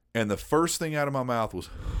 And the first thing out of my mouth was,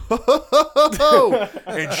 ho,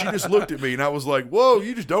 and she just looked at me, and I was like, whoa,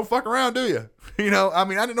 you just don't fuck around, do you? You know, I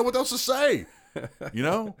mean, I didn't know what else to say. You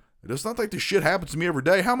know, it's not like this shit happens to me every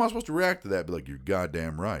day. How am I supposed to react to that? Be like, you're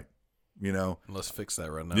goddamn right. You know? Let's fix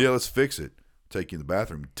that right now. Yeah, let's fix it. Take you in the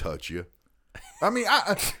bathroom, touch you. I mean,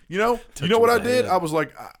 you know what I did? I was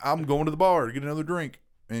like, I'm going to the bar to get another drink.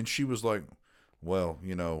 And she was like, well,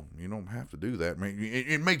 you know, you don't have to do that. I mean,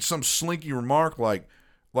 it made some slinky remark like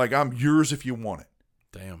I'm yours if you want it.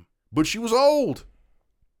 Damn. But she was old.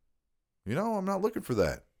 You know, I'm not looking for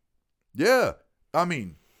that. Yeah. I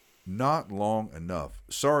mean, not long enough.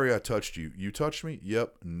 Sorry I touched you. You touched me?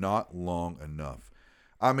 Yep, not long enough.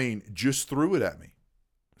 I mean, just threw it at me.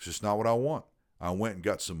 It's just not what I want. I went and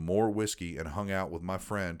got some more whiskey and hung out with my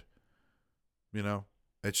friend. You know,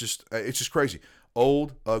 it's just crazy.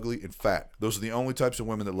 Old, ugly, and fat. Those are the only types of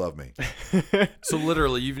women that love me. So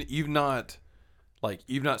literally, you've not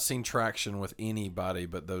seen traction with anybody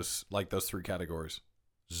but those three categories.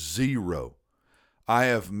 Zero. I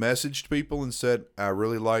have messaged people and said, I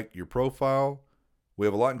really like your profile. We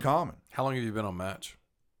have a lot in common. How long have you been on Match?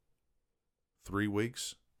 3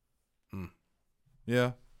 weeks. Hmm.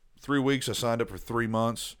 Yeah. 3 weeks. I signed up for 3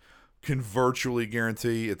 months. Can virtually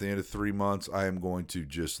guarantee at the end of 3 months, I am going to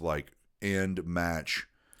just end Match.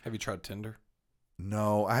 Have you tried Tinder?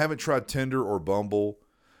 No, I haven't tried Tinder or Bumble.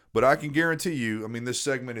 But I can guarantee you, I mean, this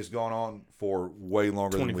segment has gone on for way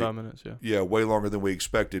longer than 25 minutes, yeah. Yeah, way longer than we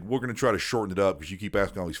expected. We're going to try to shorten it up because you keep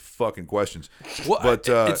asking all these fucking questions. Well, but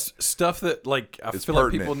it's stuff that, I feel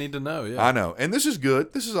like people need to know, yeah. I know. And this is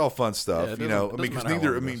good. This is all fun stuff, yeah, you know. I mean,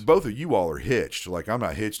 because both of you all are hitched. Like, I'm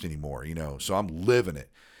not hitched anymore, you know, so I'm living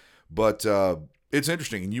it. But it's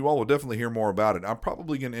interesting, and you all will definitely hear more about it. I'm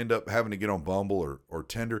probably going to end up having to get on Bumble or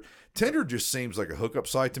Tinder. Tinder just seems like a hookup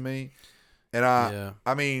site to me. And I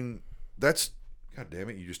mean, that's, God damn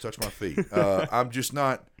it, you just touched my feet. I'm just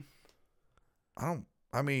not, I'm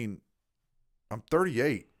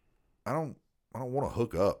 38. I don't want to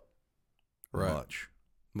hook up much.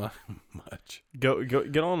 Much. Go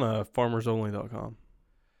get on farmersonly.com.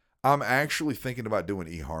 I'm actually thinking about doing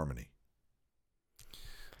eHarmony.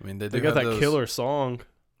 I mean, they got that killer song.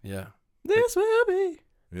 Yeah. This will be.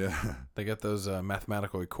 Yeah. They got those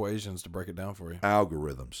mathematical equations to break it down for you.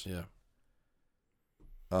 Algorithms. Yeah.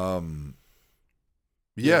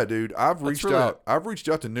 Yeah, dude. I've reached out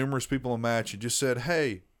to numerous people in Match and just said,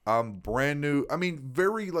 "Hey, I'm brand new." I mean,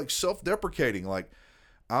 very self-deprecating. Like,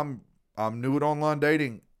 I'm new at online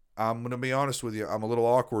dating. I'm gonna be honest with you. I'm a little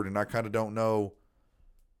awkward and I kind of don't know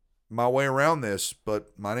my way around this.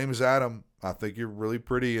 But my name is Adam. I think you're really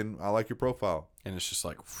pretty and I like your profile. And it's just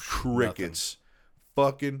like crickets,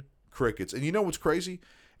 fucking crickets. And you know what's crazy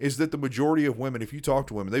is that the majority of women, if you talk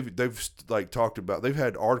to women, they've talked about, they've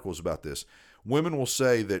had articles about this. Women will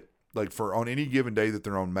say that on any given day that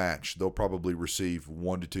they're on Match, they'll probably receive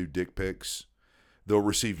 1 to 2 dick pics. They'll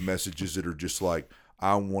receive messages that are just like,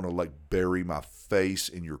 I want to bury my face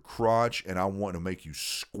in your crotch and I want to make you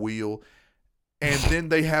squeal. And then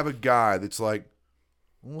they have a guy that's like,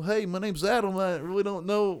 well, hey, my name's Adam. I really don't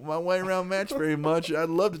know my way around Match very much. I'd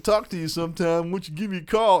love to talk to you sometime. Why don't you give me a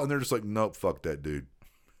call? And they're just like, nope, fuck that dude.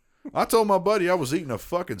 I told my buddy I was eating a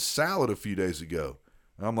fucking salad a few days ago.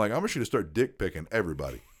 And I'm like, I'm just going to start dick picking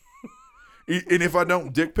everybody. And if I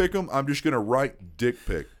don't dick pick them, I'm just going to write dick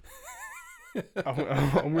pic.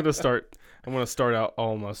 I'm going to start out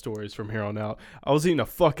all my stories from here on out. I was eating a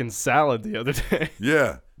fucking salad the other day.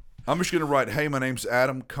 Yeah. I'm just going to write, hey, my name's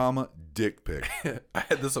Adam, dick pic. I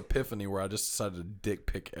had this epiphany where I just decided to dick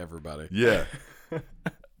pick everybody. Yeah.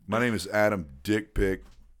 My name is Adam, dick pic.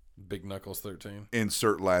 Big Knuckles 13.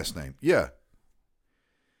 Insert last name. Yeah.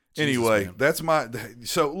 Jesus, anyway, man. That's my.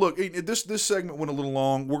 So look, this segment went a little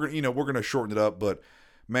long. We're gonna shorten it up, but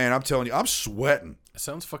man, I'm telling you, I'm sweating. It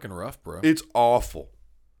sounds fucking rough, bro. It's awful.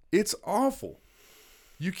 It's awful.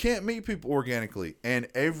 You can't meet people organically, and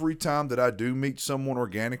every time that I do meet someone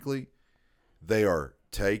organically, they are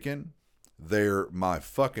taken. They're my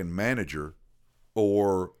fucking manager,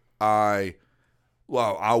 or I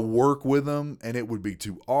work with them, and it would be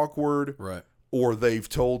too awkward. Right. Or they've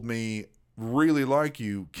told me, really like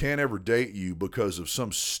you, can't ever date you because of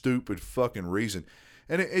some stupid fucking reason.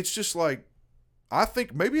 And it's just like, I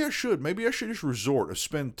think maybe I should just resort or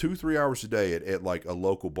spend 2-3 hours a day at a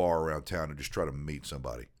local bar around town and just try to meet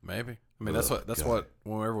somebody. Maybe. I mean, that's what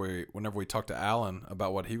whenever we talked to Alan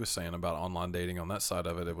about what he was saying about online dating on that side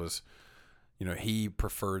of it, it was, he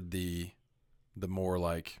preferred the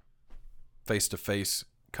more face-to-face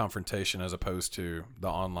confrontation as opposed to the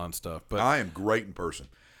online stuff. But I am great in person.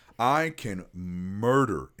 I can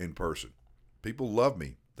murder in person. People love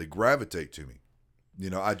me. They gravitate to me.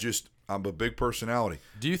 I'm a big personality.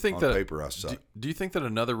 Do you think on that paper I suck? Do you think that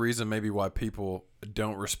another reason maybe why people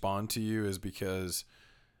don't respond to you is because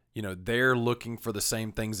they're looking for the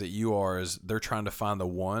same things that you are, as they're trying to find the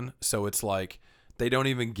one, so it's like they don't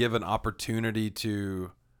even give an opportunity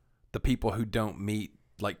to the people who don't meet,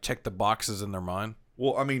 like, check the boxes in their mind?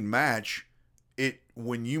 Well, I mean,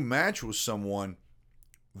 when you match with someone,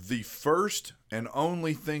 the first and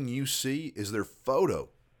only thing you see is their photo.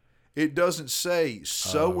 It doesn't say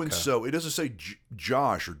so-and-so. It doesn't say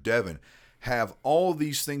Josh or Devin have all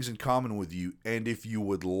these things in common with you, and if you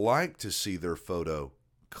would like to see their photo,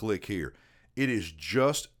 click here. It is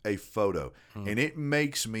just a photo, and it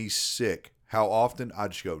makes me sick how often I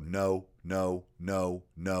just go, no, no, no,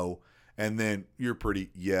 no, and then you're pretty,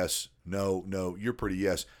 yes, no, no, you're pretty,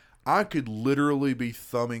 yes. I could literally be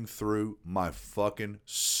thumbing through my fucking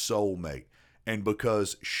soulmate, and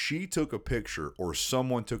because she took a picture or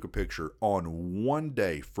someone took a picture on one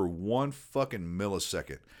day for one fucking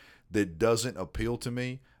millisecond that doesn't appeal to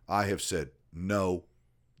me, I have said no.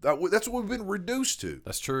 That's what we've been reduced to.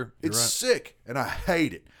 That's true. It's sick, and I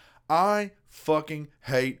hate it. I fucking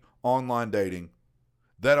hate online dating.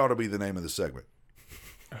 That ought to be the name of the segment.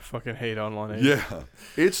 I fucking hate online dating. Yeah,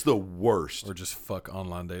 it's the worst. Or just fuck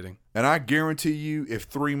online dating. And I guarantee you, if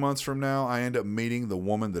 3 months from now I end up meeting the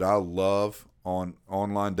woman that I love on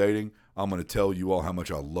online dating, I'm going to tell you all how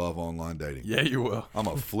much I love online dating. Yeah, you will. I'm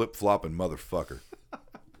a flip-flopping motherfucker.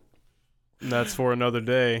 That's for another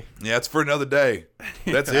day. Yeah, it's for another day.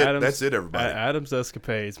 That's it. That's it, everybody. Adam's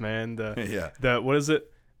escapades, man. Yeah. What is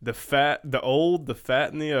it? The old, the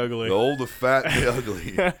fat, and the ugly. The old, the fat, and the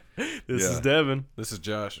ugly. This is Devin. This is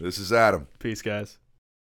Josh. This is Adam. Peace, guys.